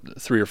there are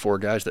 3 or 4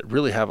 guys that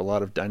really have a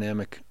lot of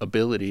dynamic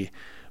ability,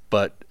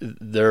 but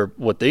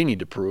what they need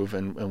to prove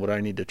and what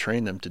I need to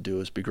train them to do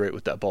is be great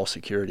with that ball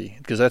security,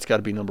 because that's got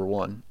to be number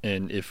one.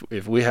 And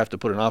if we have to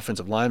put an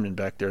offensive lineman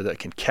back there that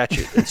can catch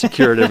it and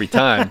secure it every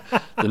time,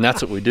 then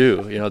that's what we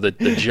do.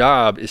 The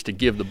job is to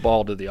give the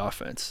ball to the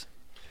offense.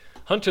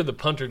 Hunter the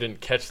punter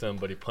didn't catch them,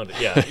 but he punted.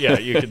 Yeah,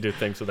 you could do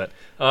things with that.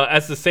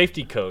 As the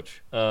safety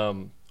coach,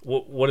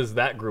 what does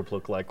that group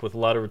look like with a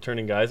lot of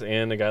returning guys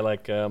and a guy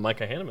like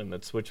Micah Hanneman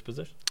that switched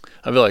positions?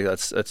 I feel like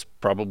that's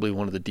probably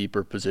one of the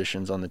deeper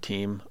positions on the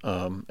team,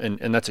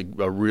 and that's a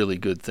really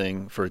good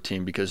thing for a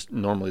team, because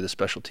normally the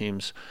special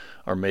teams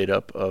are made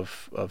up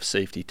of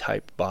safety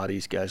type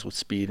bodies, guys with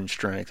speed and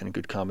strength and a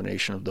good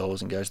combination of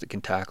those, and guys that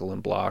can tackle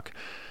and block.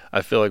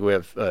 I feel like we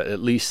have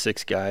at least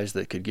 6 guys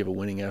that could give a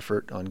winning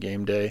effort on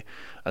game day.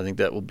 I think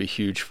that will be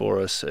huge for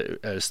us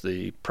as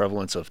the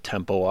prevalence of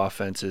tempo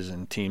offenses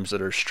and teams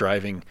that are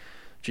striving,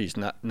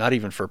 not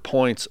even for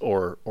points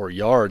or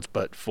yards,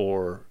 but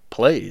for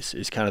plays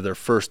is kind of their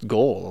first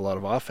goal. A lot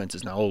of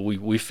offenses now,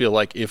 we feel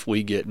like if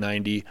we get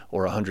 90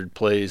 or 100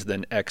 plays,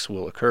 then X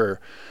will occur.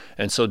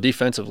 And so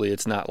defensively,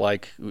 it's not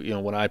like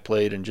when I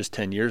played and just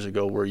 10 years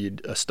ago where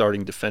a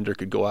starting defender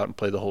could go out and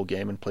play the whole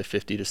game and play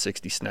 50 to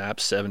 60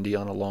 snaps, 70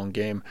 on a long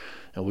game.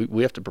 And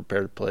we have to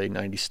prepare to play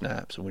 90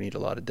 snaps, and we need a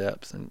lot of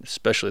depth, and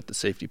especially at the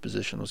safety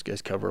position, those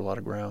guys cover a lot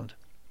of ground.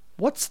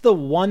 What's the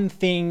one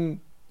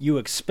thing you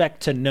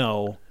expect to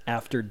know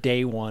after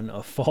day 1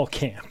 of fall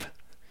camp?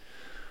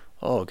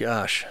 Oh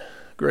gosh,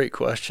 great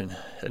question.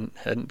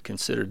 Hadn't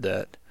considered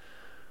that.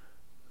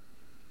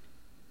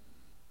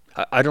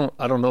 I don't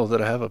know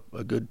that I have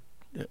a good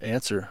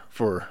answer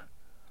for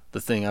the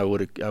thing I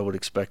would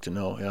expect to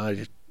know.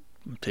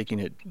 I'm taking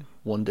it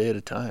one day at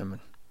a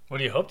time. What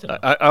do you hope to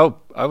know?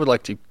 I would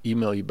like to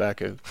email you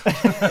back a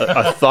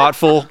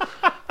thoughtful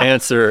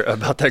answer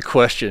about that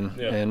question.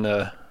 Yeah.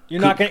 And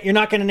You're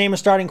not gonna name a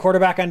starting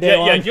quarterback on day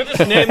 1? Yeah, you'll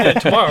just name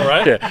it tomorrow,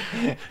 right?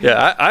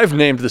 Yeah. I've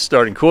named the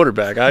starting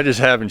quarterback. I just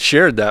haven't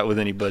shared that with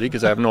anybody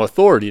because I have no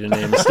authority to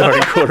name the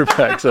starting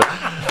quarterback. So,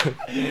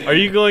 are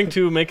you going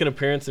to make an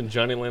appearance in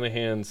Johnny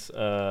Linehan's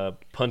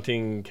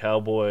punting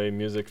cowboy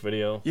music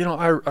video?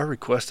 I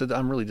requested.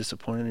 I'm really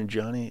disappointed in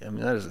Johnny. I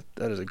mean,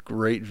 that is a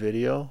great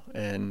video.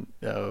 And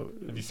have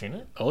you seen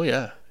it? Oh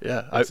yeah.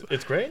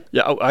 It's great.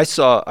 Yeah, I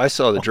saw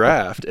the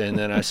draft, and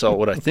then I saw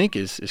what I think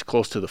is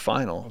close to the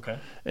final. Okay.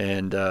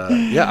 And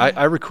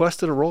I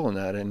requested a role in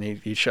that, and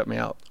he shut me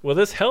out. Will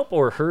this help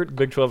or hurt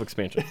Big 12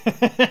 expansion?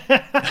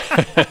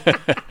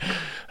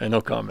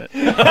 No comment.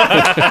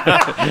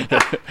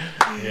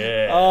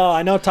 Yeah. Oh,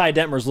 I know Ty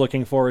Detmer's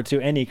looking forward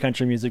to any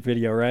country music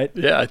video, right?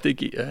 Yeah, I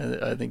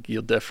think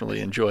he'll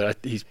definitely enjoy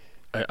it.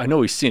 I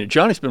know he's seen it.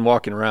 Johnny's been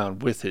walking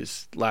around with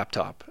his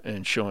laptop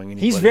and showing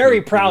anybody. He's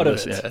very proud of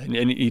it. Yeah,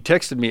 and he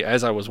texted me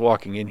as I was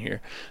walking in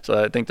here,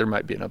 so I think there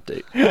might be an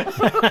update.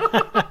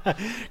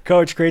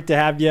 Coach, great to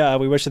have you.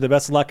 We wish you the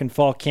best of luck in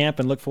fall camp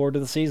and look forward to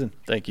the season.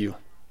 Thank you.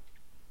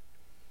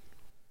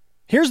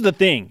 Here's the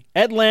thing.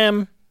 Ed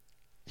Lamb,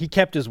 he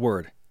kept his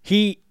word.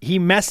 He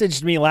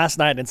messaged me last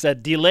night and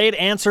said, delayed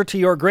answer to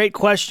your great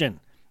question.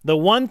 The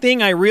one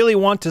thing I really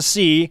want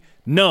to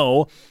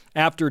know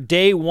after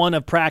day 1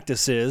 of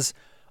practice is,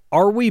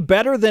 are we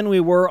better than we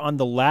were on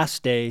the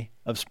last day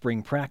of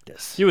spring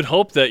practice? You would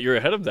hope that you're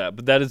ahead of that,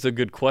 but that is a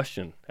good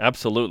question.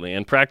 Absolutely.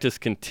 And practice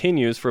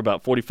continues for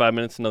about 45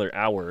 minutes, another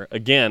hour.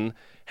 Again,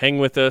 hang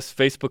with us.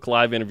 Facebook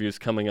Live interviews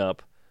coming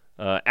up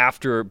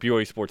after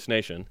BYU Sports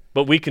Nation.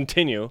 But we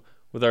continue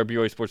with our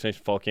BYU Sports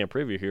Nation Fall Camp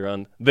preview here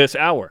on this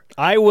hour.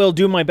 I will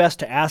do my best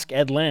to ask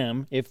Ed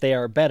Lamb if they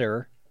are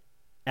better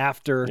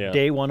after Yeah.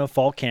 day one of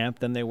fall camp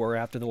than they were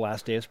after the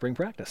last day of spring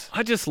practice.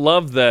 I just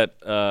love that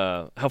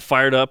how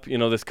fired up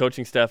this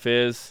coaching staff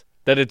is.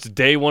 That it's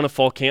day one of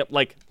fall camp.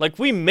 Like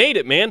we made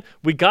it, man.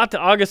 We got to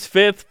August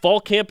 5th. Fall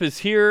camp is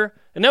here,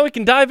 and now we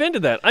can dive into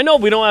that. I know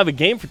we don't have a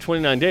game for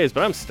 29 days,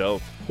 but I'm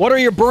stoked. What are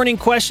your burning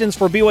questions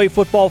for BYU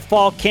football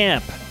fall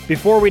camp?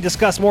 Before we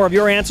discuss more of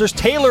your answers,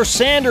 Taylor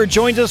Sander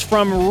joins us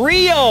from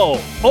Rio.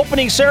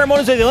 Opening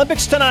ceremonies of the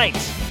Olympics tonight.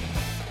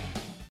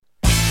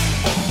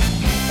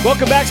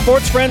 Welcome back,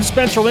 sports friends.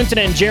 Spencer Linton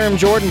and Jerem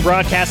Jordan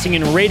broadcasting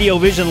in Radio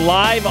Vision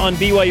live on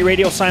BYU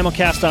Radio,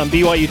 simulcast on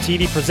BYU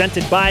TV,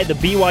 presented by the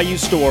BYU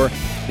Store,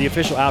 the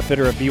official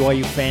outfitter of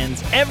BYU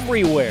fans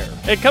everywhere.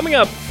 Hey, coming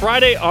up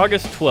Friday,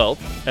 August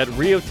 12th at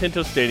Rio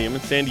Tinto Stadium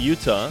in Sandy,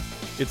 Utah,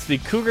 it's the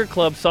Cougar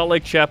Club Salt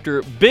Lake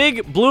Chapter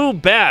Big Blue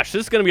Bash.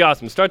 This is going to be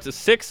awesome. It starts at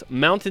 6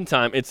 Mountain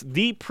Time. It's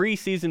the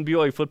preseason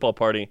BYU football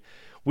party.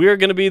 We are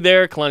going to be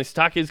there. Kalani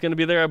Sitake is going to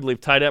be there. I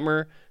believe Ty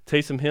Detmer,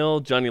 Taysom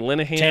Hill, Johnny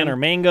Linehan. Tanner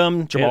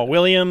Mangum, Jamal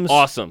Williams.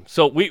 Awesome.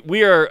 So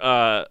we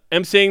are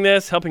emceeing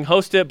this, helping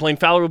host it. Blaine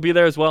Fowler will be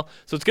there as well.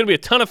 So it's going to be a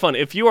ton of fun.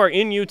 If you are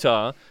in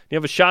Utah, you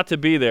have a shot to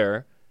be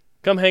there,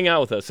 come hang out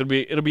with us.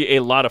 It'll be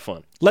a lot of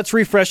fun. Let's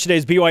refresh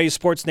today's BYU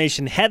Sports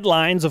Nation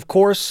headlines. Of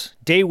course,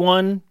 day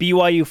one,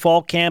 BYU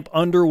fall camp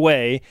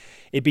underway.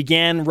 It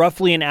began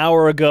roughly an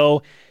hour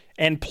ago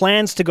and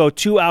plans to go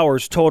 2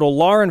 hours total.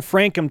 Lauren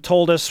Frankham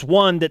told us,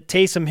 one, that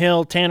Taysom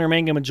Hill, Tanner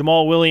Mangum, and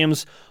Jamal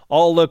Williams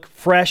all look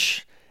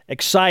fresh,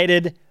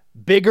 excited,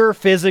 bigger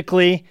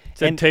physically.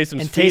 Said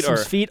Taysom's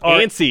feet are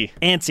antsy.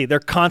 Antsy. They're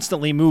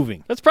constantly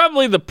moving. That's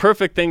probably the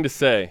perfect thing to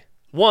say.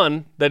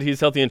 One, that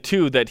he's healthy, and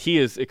two, that he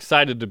is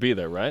excited to be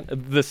there, right?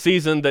 The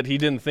season that he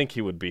didn't think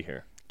he would be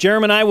here.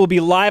 Jerem and I will be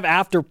live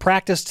after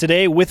practice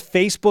today with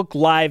Facebook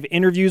Live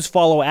interviews.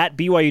 Follow at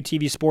BYU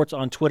TV Sports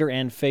on Twitter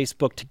and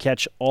Facebook to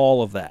catch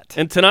all of that.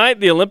 And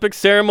tonight, the Olympic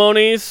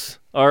ceremonies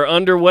are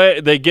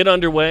underway. They get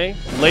underway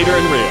later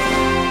in Rio.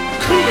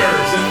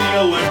 Cougars in the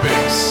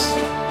Olympics.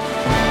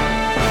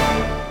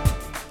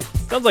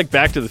 Sounds like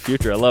Back to the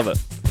Future. I love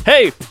it.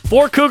 Hey,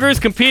 4 Cougars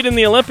compete in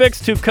the Olympics.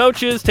 2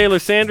 coaches, Taylor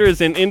Sanders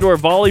in indoor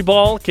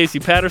volleyball, Casey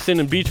Patterson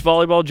in beach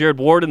volleyball, Jared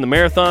Ward in the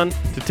marathon,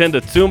 Tatenda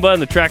Tsumba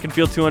in the track and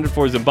field 200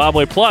 for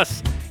Zimbabwe,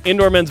 plus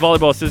indoor men's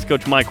volleyball assistant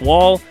coach Mike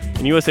Wall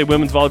and USA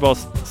women's volleyball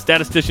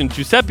statistician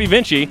Giuseppe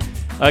Vinci.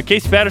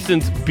 Casey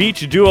Patterson's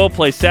beach duo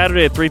play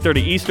Saturday at 3:30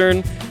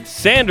 Eastern.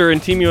 Sander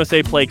and Team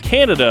USA play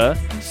Canada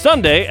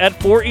Sunday at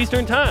 4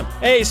 Eastern Time.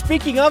 Hey,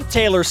 speaking of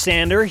Taylor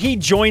Sander, he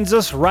joins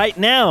us right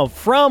now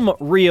from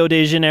Rio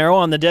de Janeiro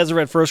on the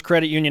Deseret First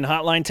Credit Union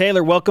hotline.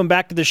 Taylor, welcome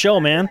back to the show,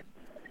 man.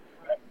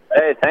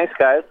 Hey, thanks,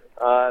 guys.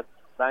 It's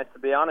nice to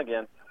be on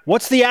again.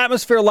 What's the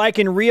atmosphere like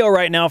in Rio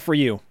right now for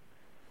you?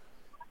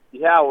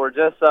 Yeah,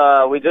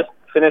 we just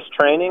finished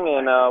training,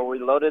 and we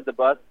loaded the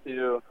bus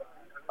to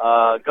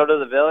go to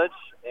the village.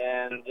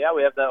 And, yeah,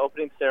 we have the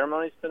opening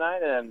ceremonies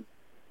tonight, and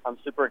I'm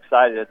super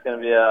excited. It's going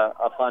to be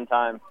a fun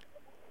time.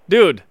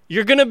 Dude,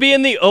 you're going to be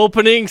in the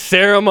opening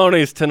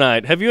ceremonies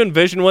tonight. Have you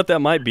envisioned what that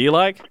might be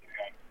like?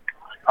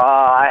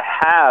 I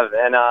have,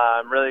 and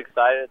I'm really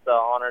excited. It's an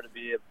honor to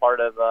be a part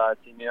of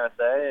Team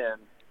USA.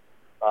 And,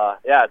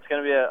 yeah, it's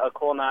going to be a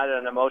cool night,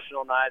 an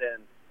emotional night,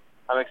 and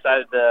I'm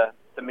excited to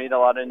meet a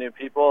lot of new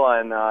people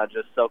and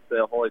just soak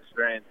the whole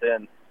experience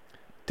in.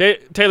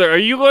 Taylor, are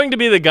you going to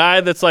be the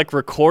guy that's, like,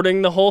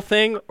 recording the whole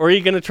thing, or are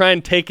you going to try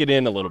and take it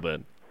in a little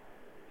bit?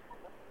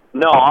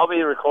 No, I'll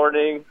be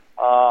recording.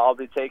 I'll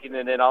be taking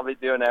it in. I'll be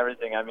doing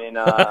everything. I mean,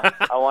 I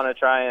want to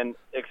try and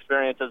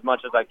experience as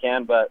much as I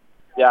can, but,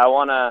 yeah, I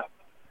want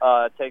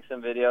to take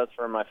some videos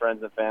for my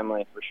friends and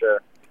family for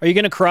sure. Are you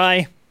going to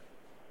cry?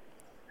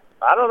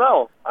 I don't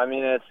know. I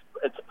mean, it's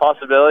a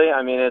possibility.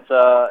 I mean, it's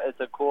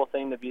a cool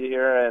thing to be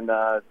here, and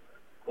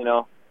you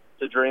know,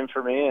 it's a dream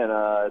for me, and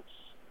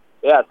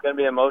it's going to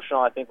be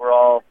emotional. I think we're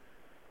all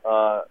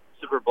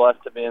super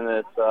blessed to be in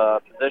this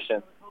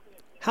position.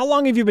 How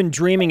long have you been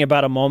dreaming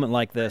about a moment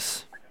like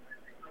this?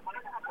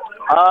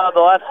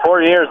 The last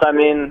 4 years. I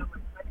mean,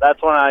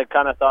 that's when I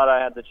kind of thought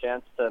I had the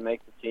chance to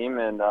make the team,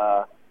 and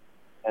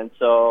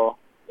so,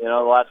 you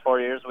know, the last 4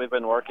 years we've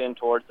been working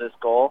towards this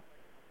goal,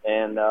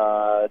 and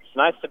it's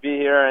nice to be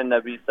here and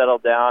to be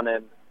settled down,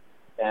 and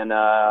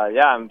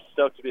yeah, I'm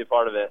stoked to be a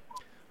part of it.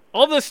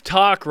 All this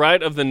talk,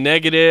 right, of the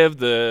negative,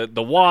 the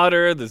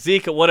water, the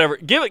Zika, whatever.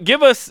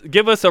 Give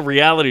us a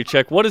reality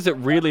check. What is it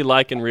really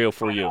like in Rio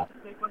for you?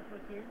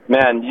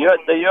 Man,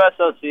 the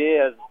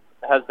USOC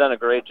has done a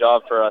great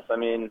job for us. I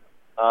mean,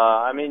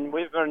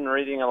 we've been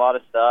reading a lot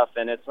of stuff,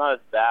 and it's not as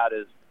bad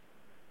as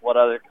what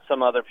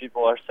some other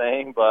people are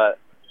saying. But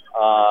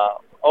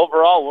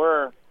overall,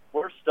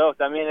 we're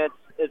stoked. I mean,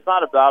 it's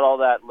not about all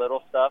that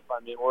little stuff. I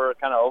mean, we're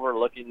kind of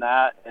overlooking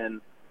that and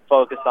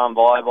focused on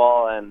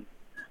volleyball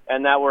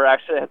and that we're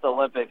actually at the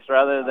Olympics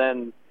rather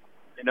than,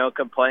 you know,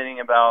 complaining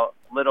about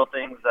little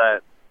things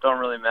that don't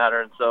really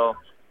matter. And so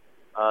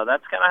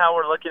that's kind of how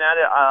we're looking at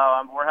it.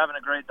 We're having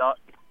a great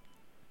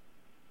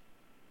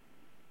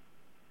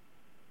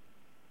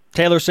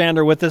Taylor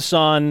Sander with us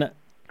on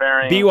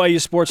BYU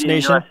Sports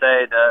Nation.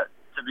 USA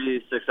to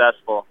be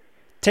successful.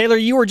 Taylor,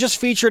 you were just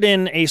featured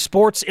in a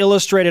Sports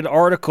Illustrated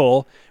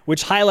article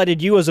which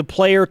highlighted you as a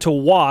player to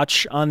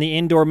watch on the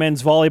indoor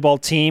men's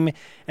volleyball team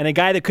and a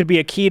guy that could be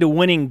a key to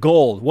winning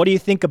gold. What do you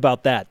think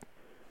about that?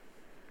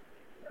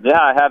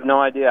 Yeah, I have no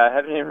idea. I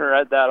haven't even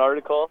read that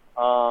article.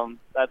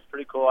 That's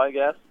pretty cool, I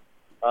guess.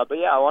 But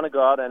yeah, I want to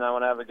go out and I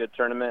want to have a good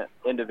tournament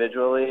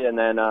individually, and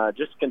then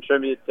just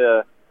contribute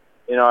to,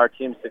 our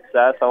team's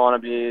success. I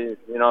want to be,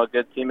 a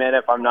good teammate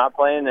if I'm not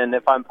playing, and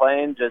if I'm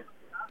playing, just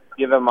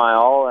give it my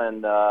all,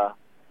 and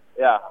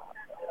yeah,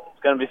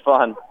 it's going to be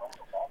fun.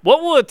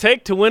 What will it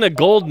take to win a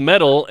gold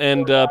medal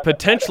and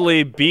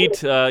potentially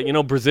beat,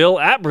 Brazil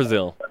at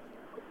Brazil?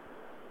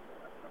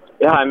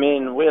 Yeah, I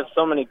mean, we have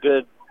so many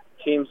good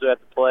teams we have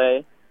to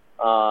play,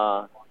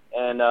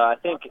 and I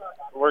think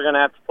we're going to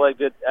have to play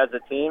good as a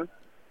team,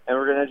 and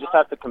we're going to just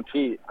have to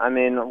compete. I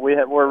mean,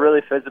 we're a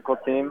really physical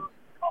team,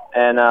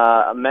 and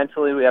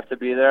mentally we have to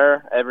be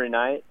there every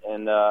night,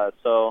 and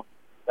so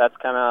that's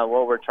kind of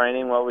what we're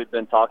training, what we've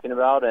been talking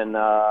about, and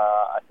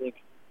I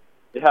think,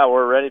 yeah,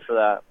 we're ready for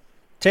that.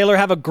 Taylor,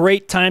 have a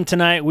great time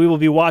tonight. We will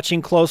be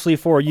watching closely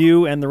for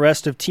you and the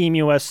rest of Team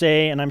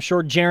USA, and I'm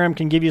sure Jerem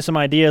can give you some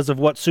ideas of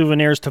what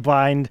souvenirs to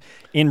find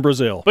in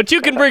Brazil. But you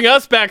can bring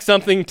us back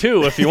something,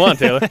 too, if you want,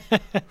 Taylor.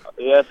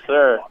 Yes,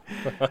 sir.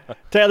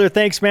 Taylor,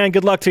 thanks, man.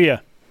 Good luck to you.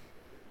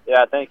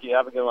 Yeah, thank you.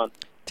 Have a good one.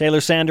 Taylor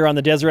Sander on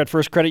the Deseret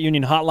First Credit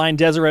Union Hotline.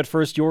 Deseret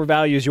First, your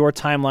values, your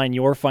timeline,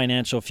 your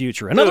financial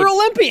future. Another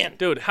Olympian.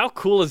 Dude, how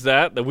cool is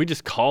that we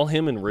just call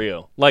him in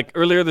Rio? Like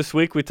earlier this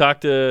week, we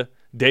talked to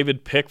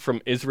David Pick from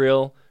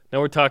Israel.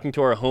 Now we're talking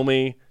to our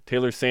homie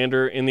Taylor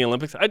Sander in the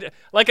Olympics.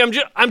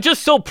 I'm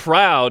just so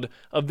proud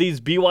of these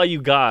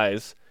BYU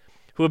guys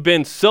who have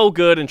been so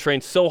good and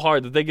trained so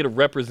hard that they get to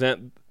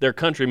represent their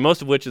country,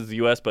 most of which is the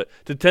U.S., but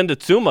to Tenda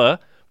Tsuma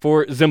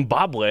for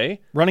Zimbabwe.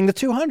 Running the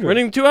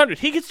 200.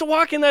 He gets to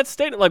walk in that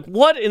stadium. Like,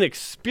 what an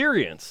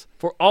experience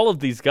for all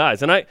of these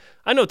guys. And I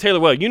know Taylor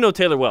well. You know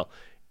Taylor well.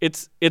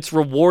 It's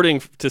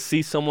rewarding to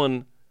see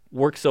someone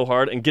work so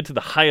hard and get to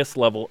the highest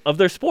level of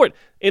their sport.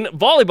 In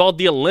volleyball,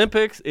 the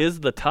Olympics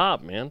is the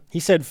top, man. He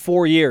said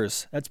 4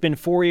 years. That's been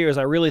 4 years.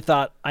 I really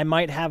thought I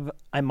might have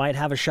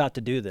a shot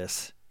to do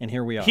this, and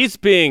here we are. He's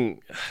being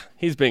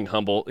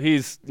humble.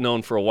 He's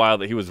known for a while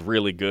that he was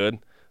really good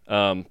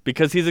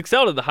because he's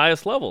excelled at the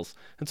highest levels.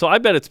 And so I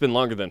bet it's been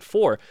longer than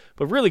 4,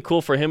 but really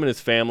cool for him and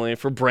his family,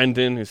 for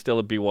Brendan, who's still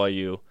at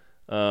BYU.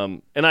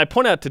 And I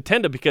point out to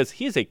Tenda because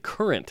he's a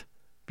current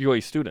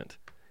BYU student.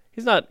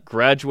 He's not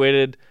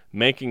graduated,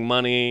 making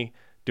money,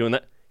 doing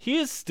that.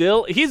 He's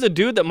a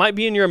dude that might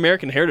be in your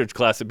American Heritage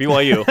class at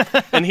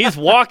BYU, and he's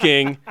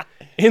walking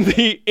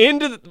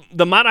into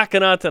the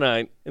Maracanã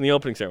tonight in the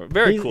opening ceremony.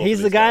 Very cool.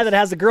 He's the guy that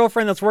has a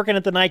girlfriend that's working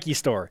at the Nike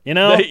store,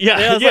 Yeah.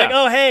 It's like,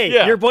 oh,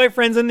 hey, your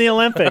boyfriend's in the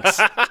Olympics.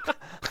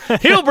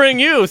 He'll bring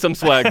you some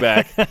swag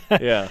back.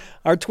 Yeah.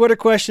 Our Twitter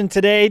question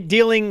today,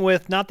 dealing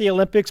with not the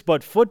Olympics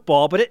but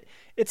football, but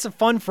it's a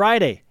fun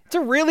Friday. It's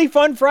a really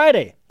fun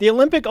Friday. The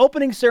Olympic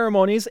opening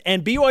ceremonies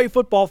and BYU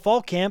football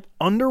fall camp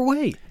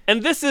underway.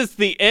 And this is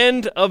the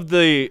end of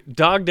the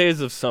dog days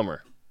of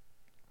summer.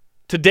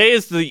 Today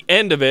is the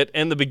end of it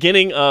and the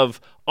beginning of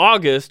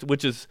August,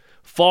 which is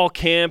fall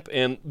camp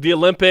and the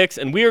Olympics.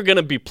 And we are going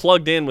to be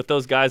plugged in with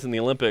those guys in the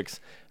Olympics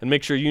and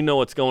make sure you know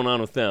what's going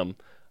on with them,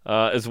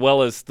 as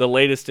well as the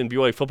latest in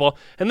BYU football.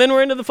 And then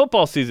we're into the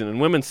football season, and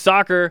women's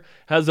soccer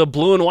has a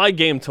blue and white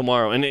game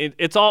tomorrow, and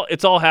it's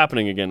all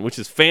happening again, which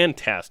is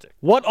fantastic.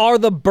 What are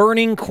the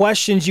burning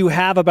questions you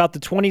have about the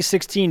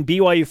 2016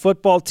 BYU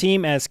football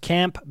team as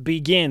camp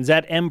begins?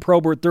 At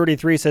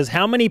mprobert33 says,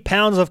 how many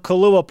pounds of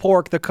Kahlua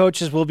pork the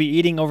coaches will be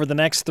eating over the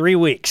next 3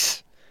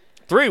 weeks?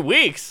 3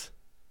 weeks?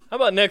 How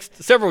about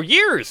next several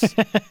years?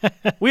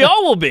 We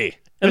all will be.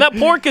 And that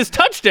pork is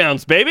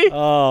touchdowns, baby.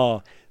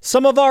 Oh,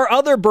 some of our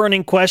other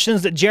burning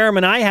questions that Jerem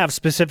and I have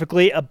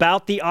specifically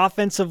about the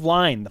offensive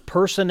line, the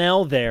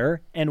personnel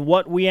there, and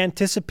what we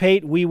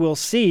anticipate we will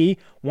see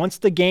once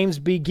the games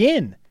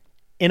begin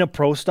in a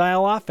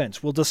pro-style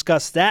offense. We'll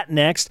discuss that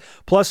next,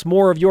 plus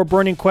more of your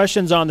burning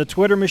questions on the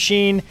Twitter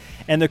machine,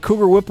 and the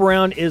Cougar Whip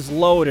Around is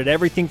loaded.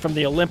 Everything from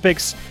the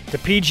Olympics to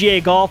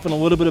PGA golf and a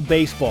little bit of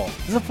baseball.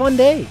 It's a fun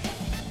day.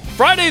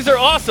 Fridays are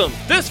awesome.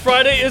 This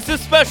Friday is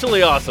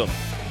especially awesome.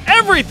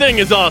 Everything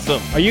is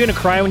awesome. Are you going to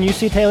cry when you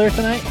see Taylor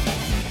tonight?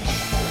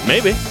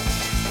 Maybe.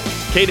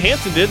 Kate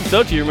Hansen did,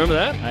 so do you remember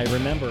that? I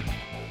remember.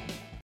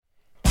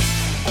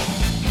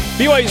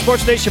 BYU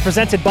Sports Nation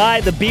presented by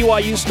the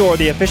BYU Store,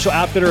 the official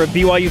outfitter of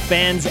BYU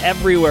fans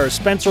everywhere.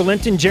 Spencer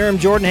Linton, Jerem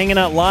Jordan hanging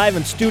out live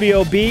in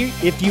Studio B.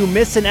 If you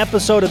miss an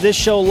episode of this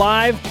show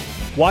live,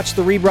 watch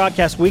the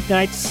rebroadcast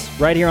weeknights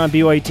right here on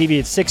BYU TV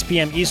at 6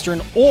 p.m.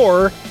 Eastern,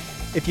 or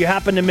if you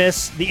happen to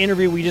miss the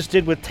interview we just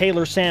did with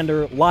Taylor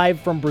Sander live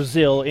from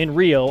Brazil in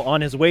Rio on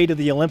his way to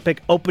the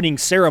Olympic opening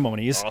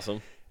ceremonies.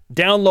 Awesome.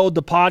 Download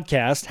the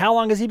podcast. How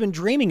long has he been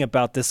dreaming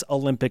about this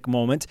Olympic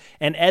moment?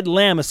 And Ed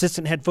Lamb,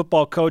 assistant head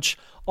football coach,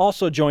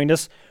 also joined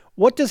us.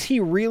 What does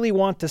he really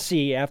want to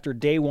see after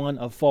day one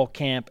of fall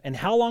camp, and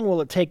how long will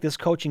it take this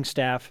coaching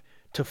staff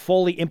to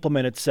fully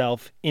implement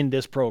itself in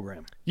this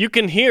program. You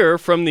can hear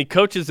from the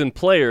coaches and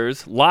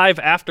players live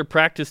after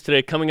practice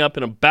today, coming up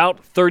in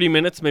about 30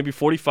 minutes, maybe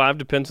 45,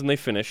 depends when they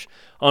finish,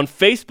 on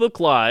Facebook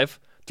Live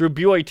through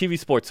BYU TV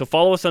Sports. So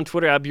follow us on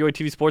Twitter at BYU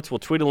TV Sports. We'll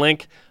tweet a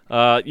link.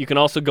 You can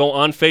also go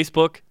on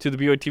Facebook to the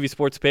BYU TV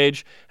Sports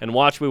page and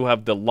watch. We will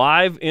have the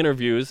live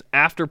interviews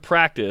after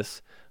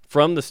practice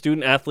from the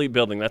student-athlete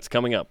building. That's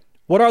coming up.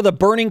 What are the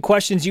burning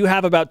questions you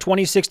have about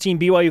 2016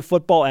 BYU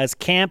football as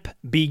camp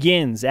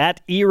begins?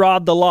 At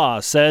Erod the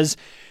Law says,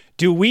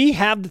 do we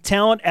have the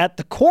talent at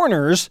the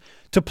corners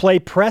to play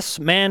press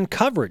man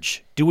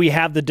coverage? Do we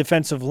have the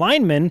defensive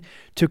linemen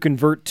to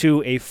convert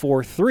to a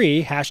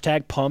 4-3?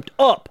 Hashtag pumped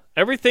up.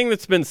 Everything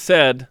that's been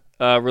said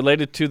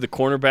related to the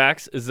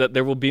cornerbacks is that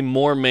there will be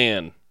more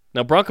man.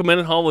 Now, Bronco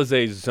Mendenhall was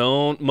a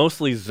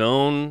mostly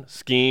zone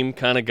scheme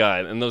kind of guy,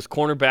 and those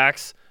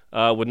cornerbacks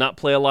would not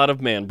play a lot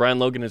of man. Brian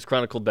Logan has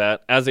chronicled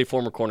that as a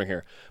former corner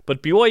here.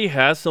 But BYU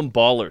has some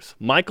ballers.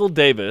 Michael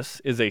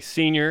Davis is a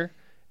senior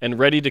and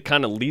ready to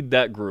kind of lead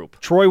that group.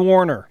 Troy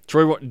Warner.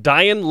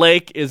 Diane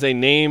Lake is a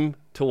name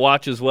to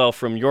watch as well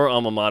from your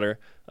alma mater,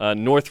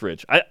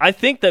 Northridge. I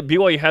think that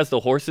BYU has the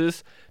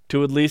horses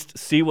to at least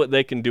see what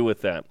they can do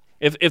with that.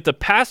 If the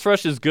pass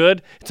rush is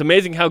good, it's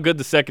amazing how good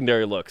the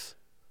secondary looks.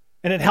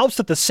 And it helps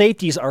that the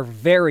safeties are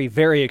very,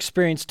 very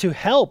experienced to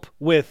help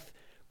with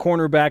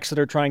cornerbacks that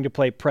are trying to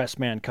play press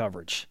man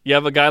coverage. You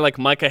have a guy like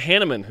Micah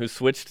Hanneman who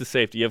switched to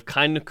safety. You have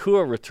Kai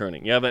Nakua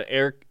returning. You have an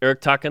Eric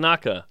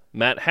Takanaka,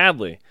 Matt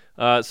Hadley.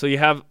 So you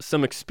have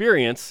some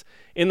experience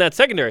in that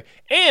secondary.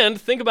 And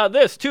think about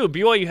this, too.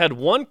 BYU had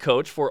one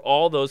coach for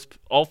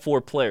all four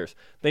players.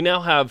 They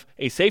now have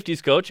a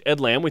safeties coach,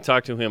 Ed Lamb. We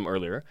talked to him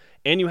earlier.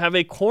 And you have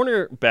a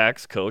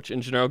cornerbacks coach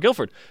in Gennaro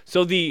Guilford.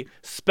 So the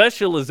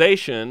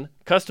specialization,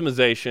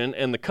 customization,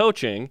 and the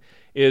coaching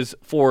is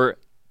for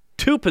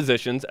 2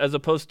 positions as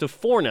opposed to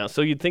 4 now.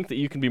 So you'd think that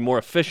you can be more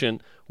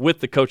efficient with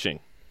the coaching.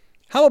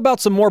 How about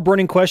some more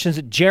burning questions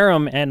that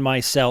Jerem and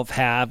myself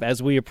have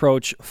as we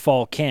approach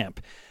fall camp?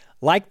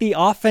 Like the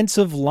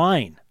offensive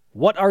line,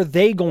 what are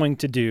they going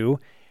to do,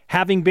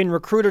 having been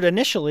recruited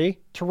initially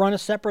to run a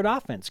separate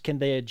offense? Can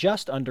they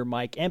adjust under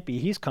Mike Empey?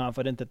 He's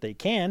confident that they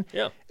can.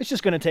 Yeah. It's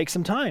just going to take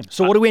some time.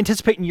 So what do we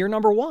anticipate in year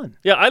number 1?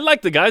 Yeah, I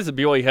like the guys that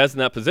BYU has in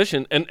that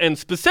position, and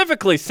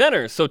specifically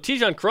center. So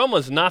Tijan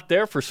Kroma's not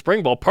there for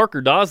spring ball.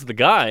 Parker Dawes the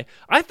guy.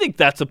 I think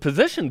that's a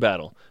position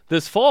battle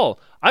this fall.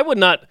 I would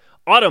not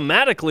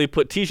automatically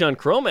put Tijan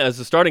Kroma as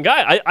the starting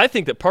guy. I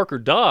think that Parker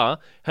Daw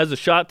has a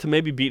shot to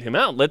maybe beat him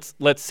out.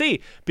 Let's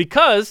see.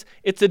 Because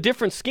it's a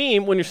different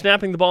scheme when you're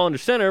snapping the ball under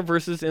center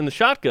versus in the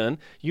shotgun.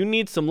 You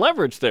need some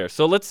leverage there.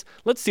 So let's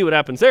see what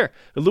happens there.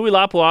 Louis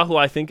Lapuahu,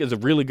 I think, is a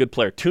really good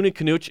player. Tuni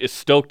Kanuch is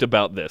stoked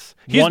about this.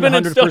 He's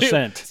 100%. been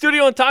in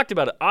studio and talked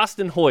about it.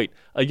 Austin Hoyt,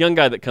 a young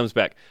guy that comes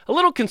back. A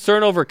little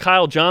concern over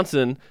Kyle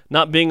Johnson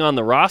not being on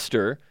the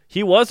roster.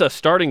 He was a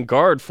starting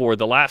guard for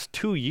the last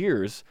 2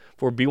 years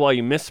for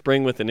BYU, missed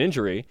spring with an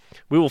injury.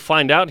 We will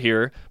find out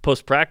here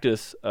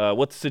post-practice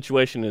what the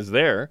situation is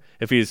there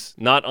if he's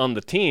not on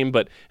the team.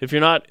 But if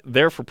you're not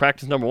there for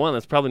practice number 1,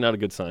 that's probably not a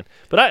good sign.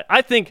 But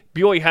I think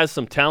BYU has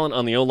some talent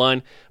on the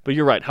O-line. But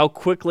you're right. How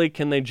quickly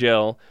can they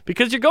gel?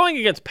 Because you're going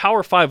against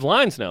Power 5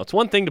 lines now. It's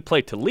one thing to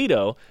play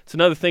Toledo. It's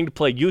another thing to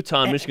play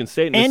Utah and Michigan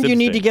State. And you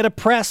need to get a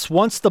press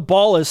once the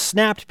ball is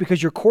snapped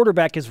because your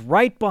quarterback is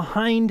right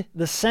behind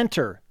the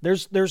center.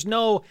 There's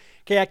no,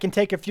 okay, I can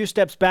take a few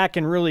steps back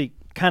and really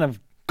kind of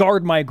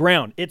guard my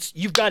ground.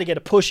 You've got to get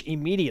a push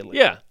immediately.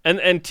 Yeah, and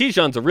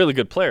Tijan's a really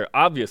good player,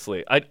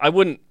 obviously. I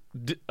wouldn't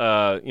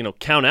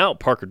count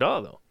out Parker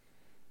Daw, though.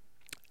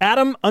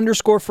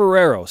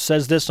 Adam_Ferrero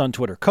says this on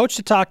Twitter. Coach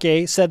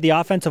Tatake said the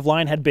offensive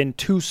line had been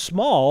too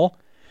small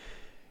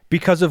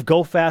because of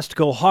go fast,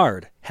 go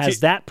hard.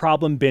 Has that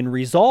problem been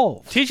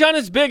resolved? Tijan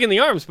is big in the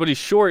arms, but he's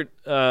short,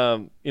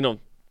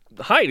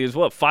 height is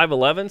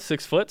 5'11",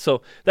 6 foot,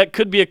 so that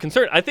could be a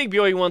concern. I think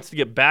BYU wants to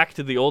get back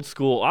to the old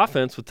school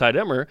offense with Ty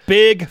Detmer.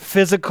 Big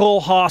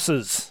physical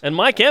hosses. And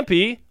Mike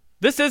Empey,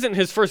 this isn't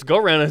his first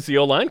go-round as the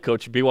O-line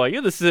coach at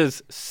BYU. This is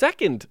his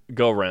second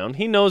go-round.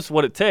 He knows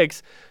what it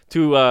takes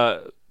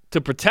to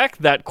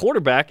protect that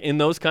quarterback in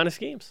those kind of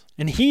schemes.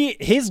 And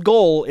his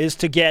goal is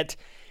to get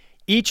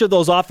each of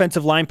those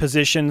offensive line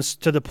positions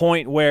to the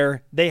point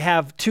where they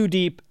have 2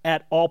 deep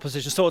at all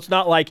positions. So it's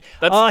not like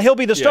he'll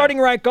be the starting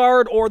right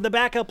guard or the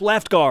backup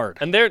left guard.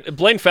 And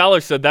Blaine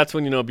Fowler said that's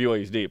when you know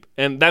BYU's deep.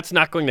 And that's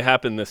not going to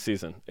happen this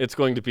season. It's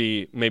going to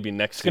be maybe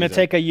next season. It's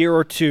going to take a year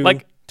or 2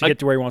 to get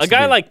to where he wants to be. A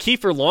guy like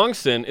Kiefer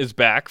Longson is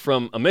back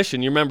from a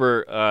mission. You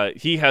remember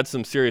he had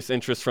some serious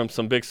interest from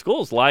some big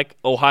schools like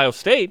Ohio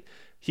State.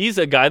 He's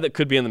a guy that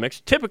could be in the mix.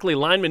 Typically,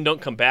 linemen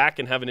don't come back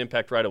and have an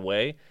impact right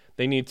away.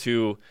 They need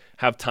to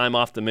have time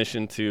off the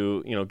mission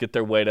to, get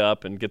their weight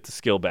up and get the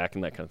skill back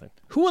and that kind of thing.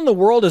 Who in the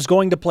world is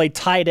going to play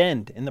tight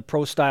end in the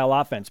pro-style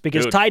offense?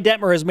 Because Ty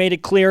Detmer has made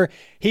it clear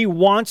he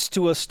wants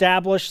to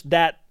establish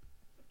that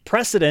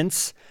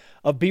precedence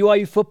of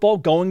BYU football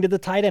going to the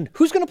tight end.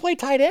 Who's going to play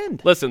tight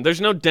end? Listen,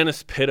 there's no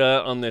Dennis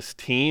Pitta on this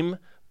team,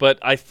 but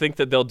I think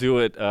that they'll do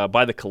it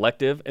by the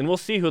collective, and we'll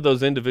see who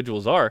those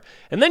individuals are.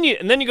 And then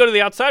you go to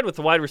the outside with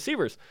the wide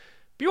receivers.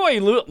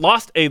 BYU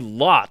lost a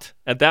lot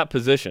at that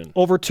position.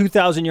 Over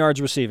 2,000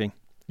 yards receiving.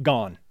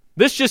 Gone.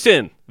 This just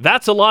in.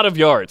 That's a lot of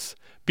yards.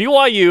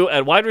 BYU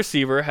at wide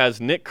receiver has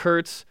Nick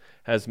Kurtz,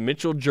 has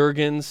Mitchell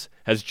Juergens,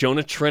 has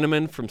Jonah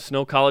Trineman from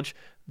Snow College.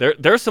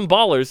 There's some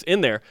ballers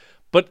in there,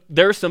 but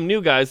there are some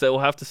new guys that will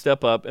have to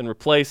step up and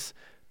replace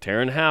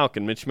Taron Houck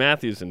and Mitch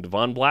Matthews and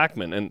Devon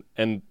Blackman,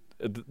 and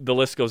the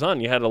list goes on.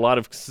 You had a lot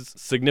of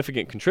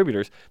significant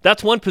contributors.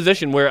 That's one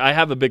position where I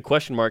have a big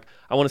question mark.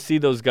 I want to see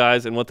those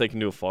guys and what they can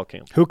do at fall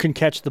camp. Who can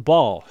catch the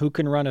ball? Who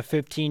can run a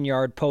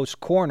 15-yard post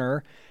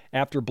corner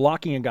after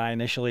blocking a guy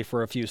initially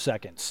for a few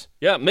seconds?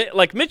 Yeah,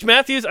 like Mitch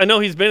Matthews, I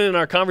know he's been in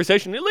our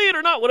conversation, elite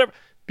or not, whatever.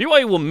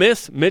 BYU will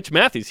miss Mitch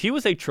Matthews. He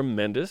was a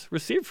tremendous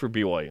receiver for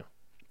BYU.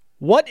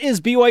 What is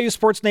BYU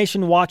Sports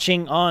Nation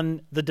watching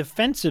on the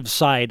defensive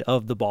side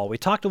of the ball? We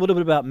talked a little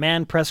bit about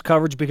man press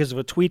coverage because of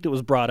a tweet that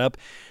was brought up.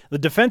 The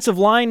defensive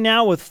line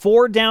now with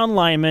 4 down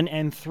linemen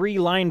and 3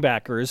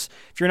 linebackers.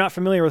 If you're not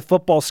familiar with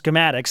football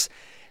schematics,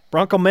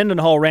 Bronco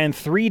Mendenhall ran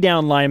 3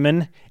 down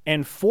linemen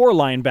and 4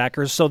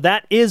 linebackers, so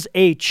that is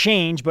a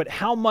change, but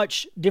how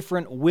much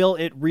different will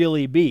it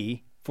really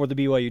be for the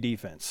BYU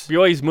defense?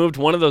 BYU's moved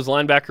one of those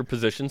linebacker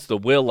positions, the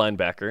will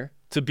linebacker,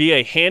 to be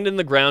a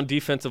hand-in-the-ground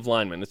defensive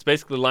lineman. It's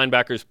basically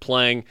linebackers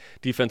playing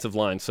defensive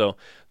line. So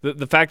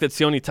the fact that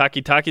Sione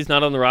Takitaki's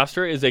not on the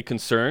roster is a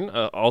concern.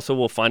 Also,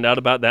 we'll find out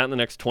about that in the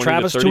next 20 to 30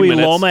 minutes.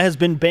 Travis Tuiloma has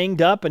been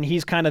banged up, and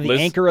he's kind of the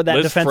anchor of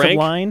that defensive Frank,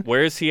 line.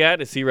 Where is he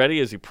at? Is he ready?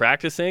 Is he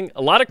practicing?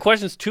 A lot of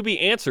questions to be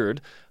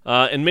answered,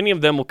 and many of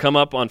them will come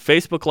up on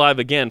Facebook Live.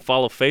 Again,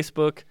 follow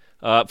Facebook,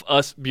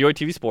 us, BYU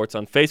TV Sports,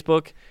 on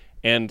Facebook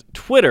and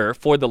Twitter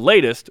for the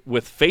latest,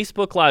 with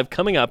Facebook Live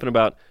coming up in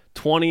about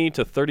 20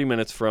 to 30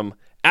 minutes from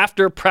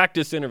after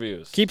practice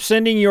interviews. Keep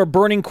sending your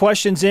burning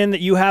questions in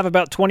that you have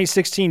about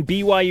 2016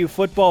 BYU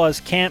football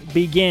as camp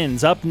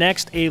begins. Up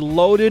next, a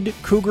loaded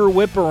Cougar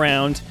whip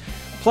around,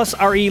 plus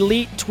our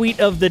elite tweet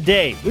of the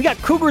day. We got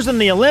Cougars in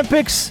the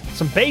Olympics,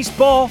 some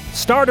baseball,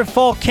 start of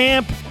fall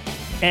camp,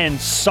 and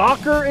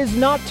soccer is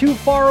not too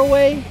far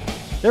away.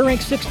 They're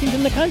ranked 16th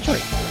in the country.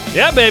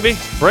 Yeah, baby.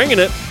 Bringing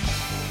it.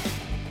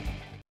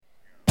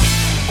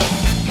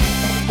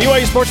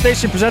 BYU Sports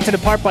Nation presented in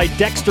part by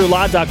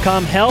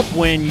DexterLaw.com. Help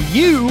when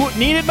you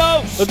need it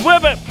most. Let's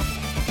whip it.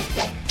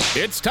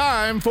 It's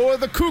time for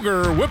the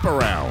Cougar Whip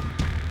Around.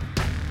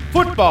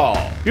 Football.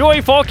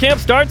 BYU Fall Camp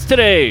starts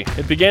today.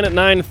 It began at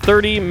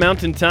 9:30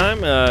 Mountain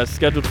Time,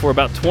 scheduled for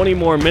about 20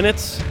 more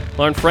minutes.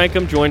 Lauren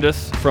Frankham joined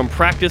us from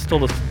practice,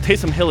 told us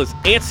Taysom Hill is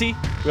antsy.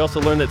 We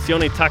also learned that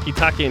Sione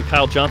Takitaki and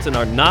Kyle Johnson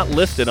are not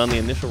listed on the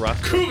initial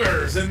roster.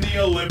 Cougars in the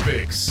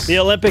Olympics. The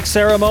Olympic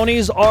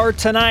ceremonies are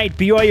tonight.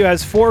 BYU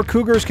has 4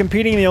 Cougars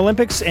competing in the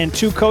Olympics and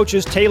 2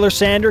 coaches, Taylor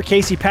Sander,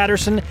 Casey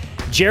Patterson,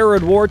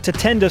 Jared Ward,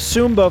 Tatenda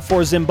Sumba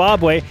for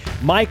Zimbabwe.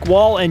 Mike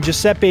Wall and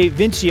Giuseppe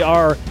Vinci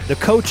are the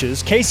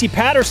coaches. Casey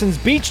Patterson's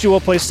beach duel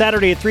plays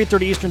Saturday at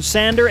 3:30 Eastern.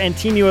 Sander and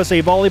Team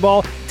USA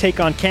Volleyball take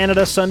on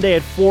Canada Sunday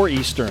at 4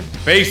 Eastern.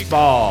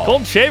 Baseball.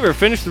 Colton Shaver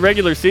finished the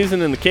regular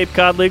season in the Cape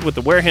Cod League with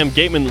the Wareham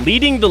Gatemen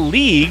leading the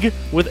league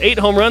with 8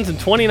 home runs and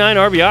 29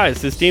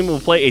 RBIs. His team will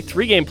play a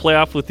 3-game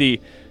playoff with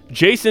the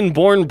Jason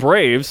Bourne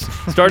Braves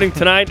starting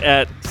tonight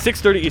at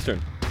 6:30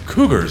 Eastern.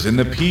 Cougars in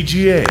the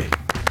PGA.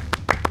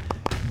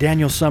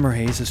 Daniel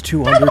Summerhays is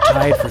 2 under,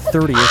 tied for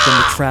 30th in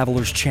the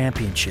Travelers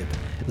Championship.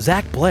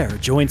 Zach Blair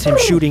joins him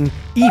shooting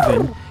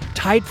even,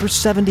 tied for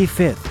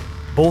 75th.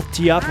 Both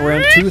tee up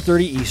around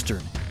 2:30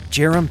 Eastern.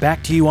 Jerem,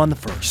 back to you on the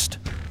first.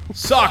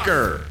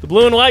 Soccer. The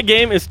blue and white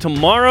game is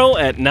tomorrow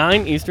at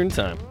 9 Eastern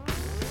Time.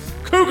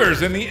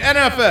 Cougars in the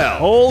NFL.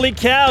 Holy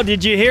cow,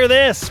 did you hear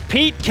this?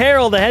 Pete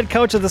Carroll, the head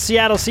coach of the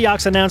Seattle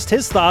Seahawks, announced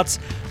his thoughts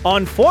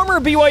on former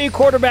BYU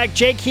quarterback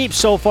Jake Heaps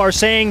so far,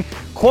 saying,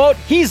 quote,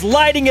 "He's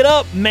lighting it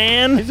up,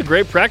 man." He's a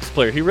great practice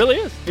player. He really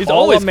is. He's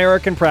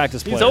All-American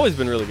practice player. He's always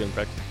been really good in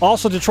practice.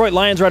 Also, Detroit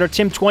Lions writer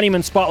Tim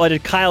Twentyman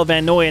spotlighted Kyle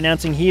Van Noy,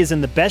 announcing he is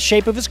in the best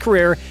shape of his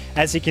career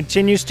as he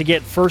continues to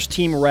get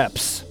first-team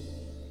reps.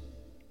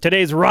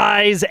 Today's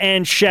Rise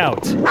and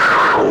Shout,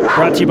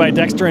 brought to you by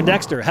Dexter and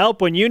Dexter. Help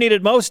when you need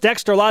it most,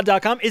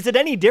 DexterLaw.com. Is it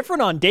any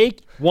different on day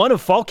 1 of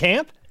fall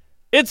camp?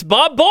 It's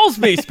Bob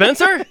Bowlesby,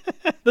 Spencer,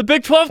 the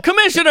Big 12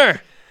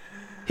 commissioner.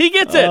 He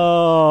gets it.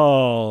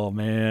 Oh,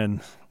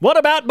 man. What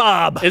about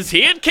Bob? Is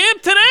he at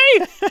camp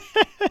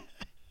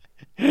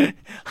today?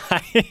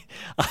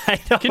 I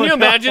don't Can you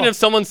imagine if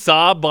someone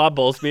saw Bob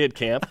Bowlesby at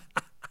camp?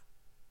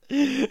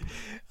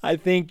 I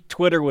think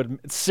Twitter would,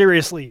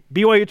 seriously,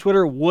 BYU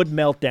Twitter would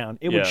melt down.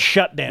 It would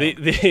shut down.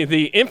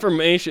 The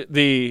information,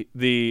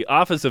 the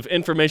Office of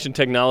Information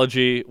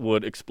Technology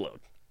would explode.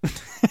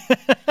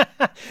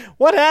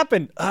 What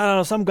happened? I don't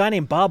know, some guy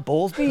named Bob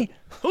Bowlesby?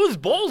 Who's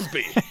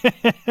Bowlesby?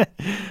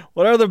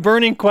 What are the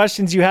burning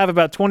questions you have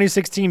about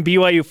 2016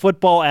 BYU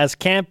football as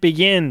camp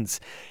begins?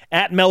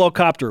 At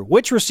Mellowcopter,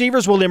 which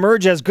receivers will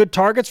emerge as good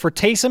targets for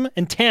Taysom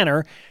and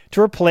Tanner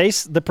to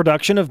replace the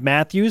production of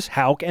Matthews,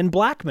 Houck, and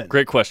Blackman?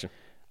 Great question.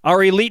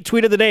 Our elite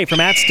tweet of the day from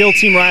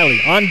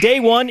 @StillTeamRiley. On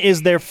day one,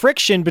 is there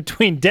friction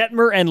between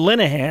Detmer and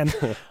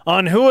Linehan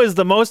on who is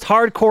the most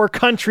hardcore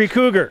country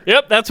cougar?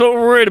 Yep, that's what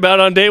we're worried about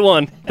on day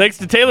one. Thanks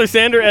to Taylor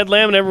Sander, Ed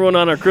Lamb, and everyone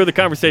on our crew. The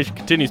conversation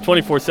continues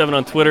 24/7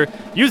 on Twitter.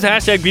 Use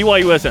hashtag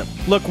BYUSN.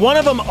 Look, one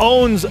of them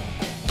owns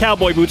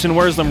cowboy boots and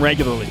wears them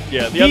regularly.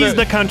 Yeah, He's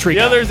the country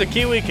guy. The other is a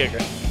Kiwi kicker.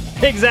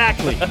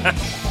 Exactly.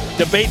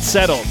 Debate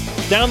settled.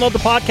 Download the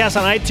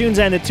podcast on iTunes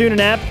and the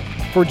TuneIn app.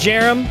 For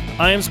Jerem,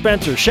 I am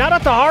Spencer. Shout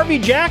out to Harvey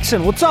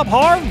Jackson. What's up,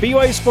 Harv?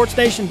 BYU Sports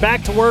Nation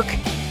back to work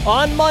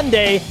on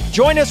Monday.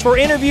 Join us for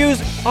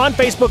interviews on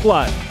Facebook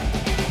Live.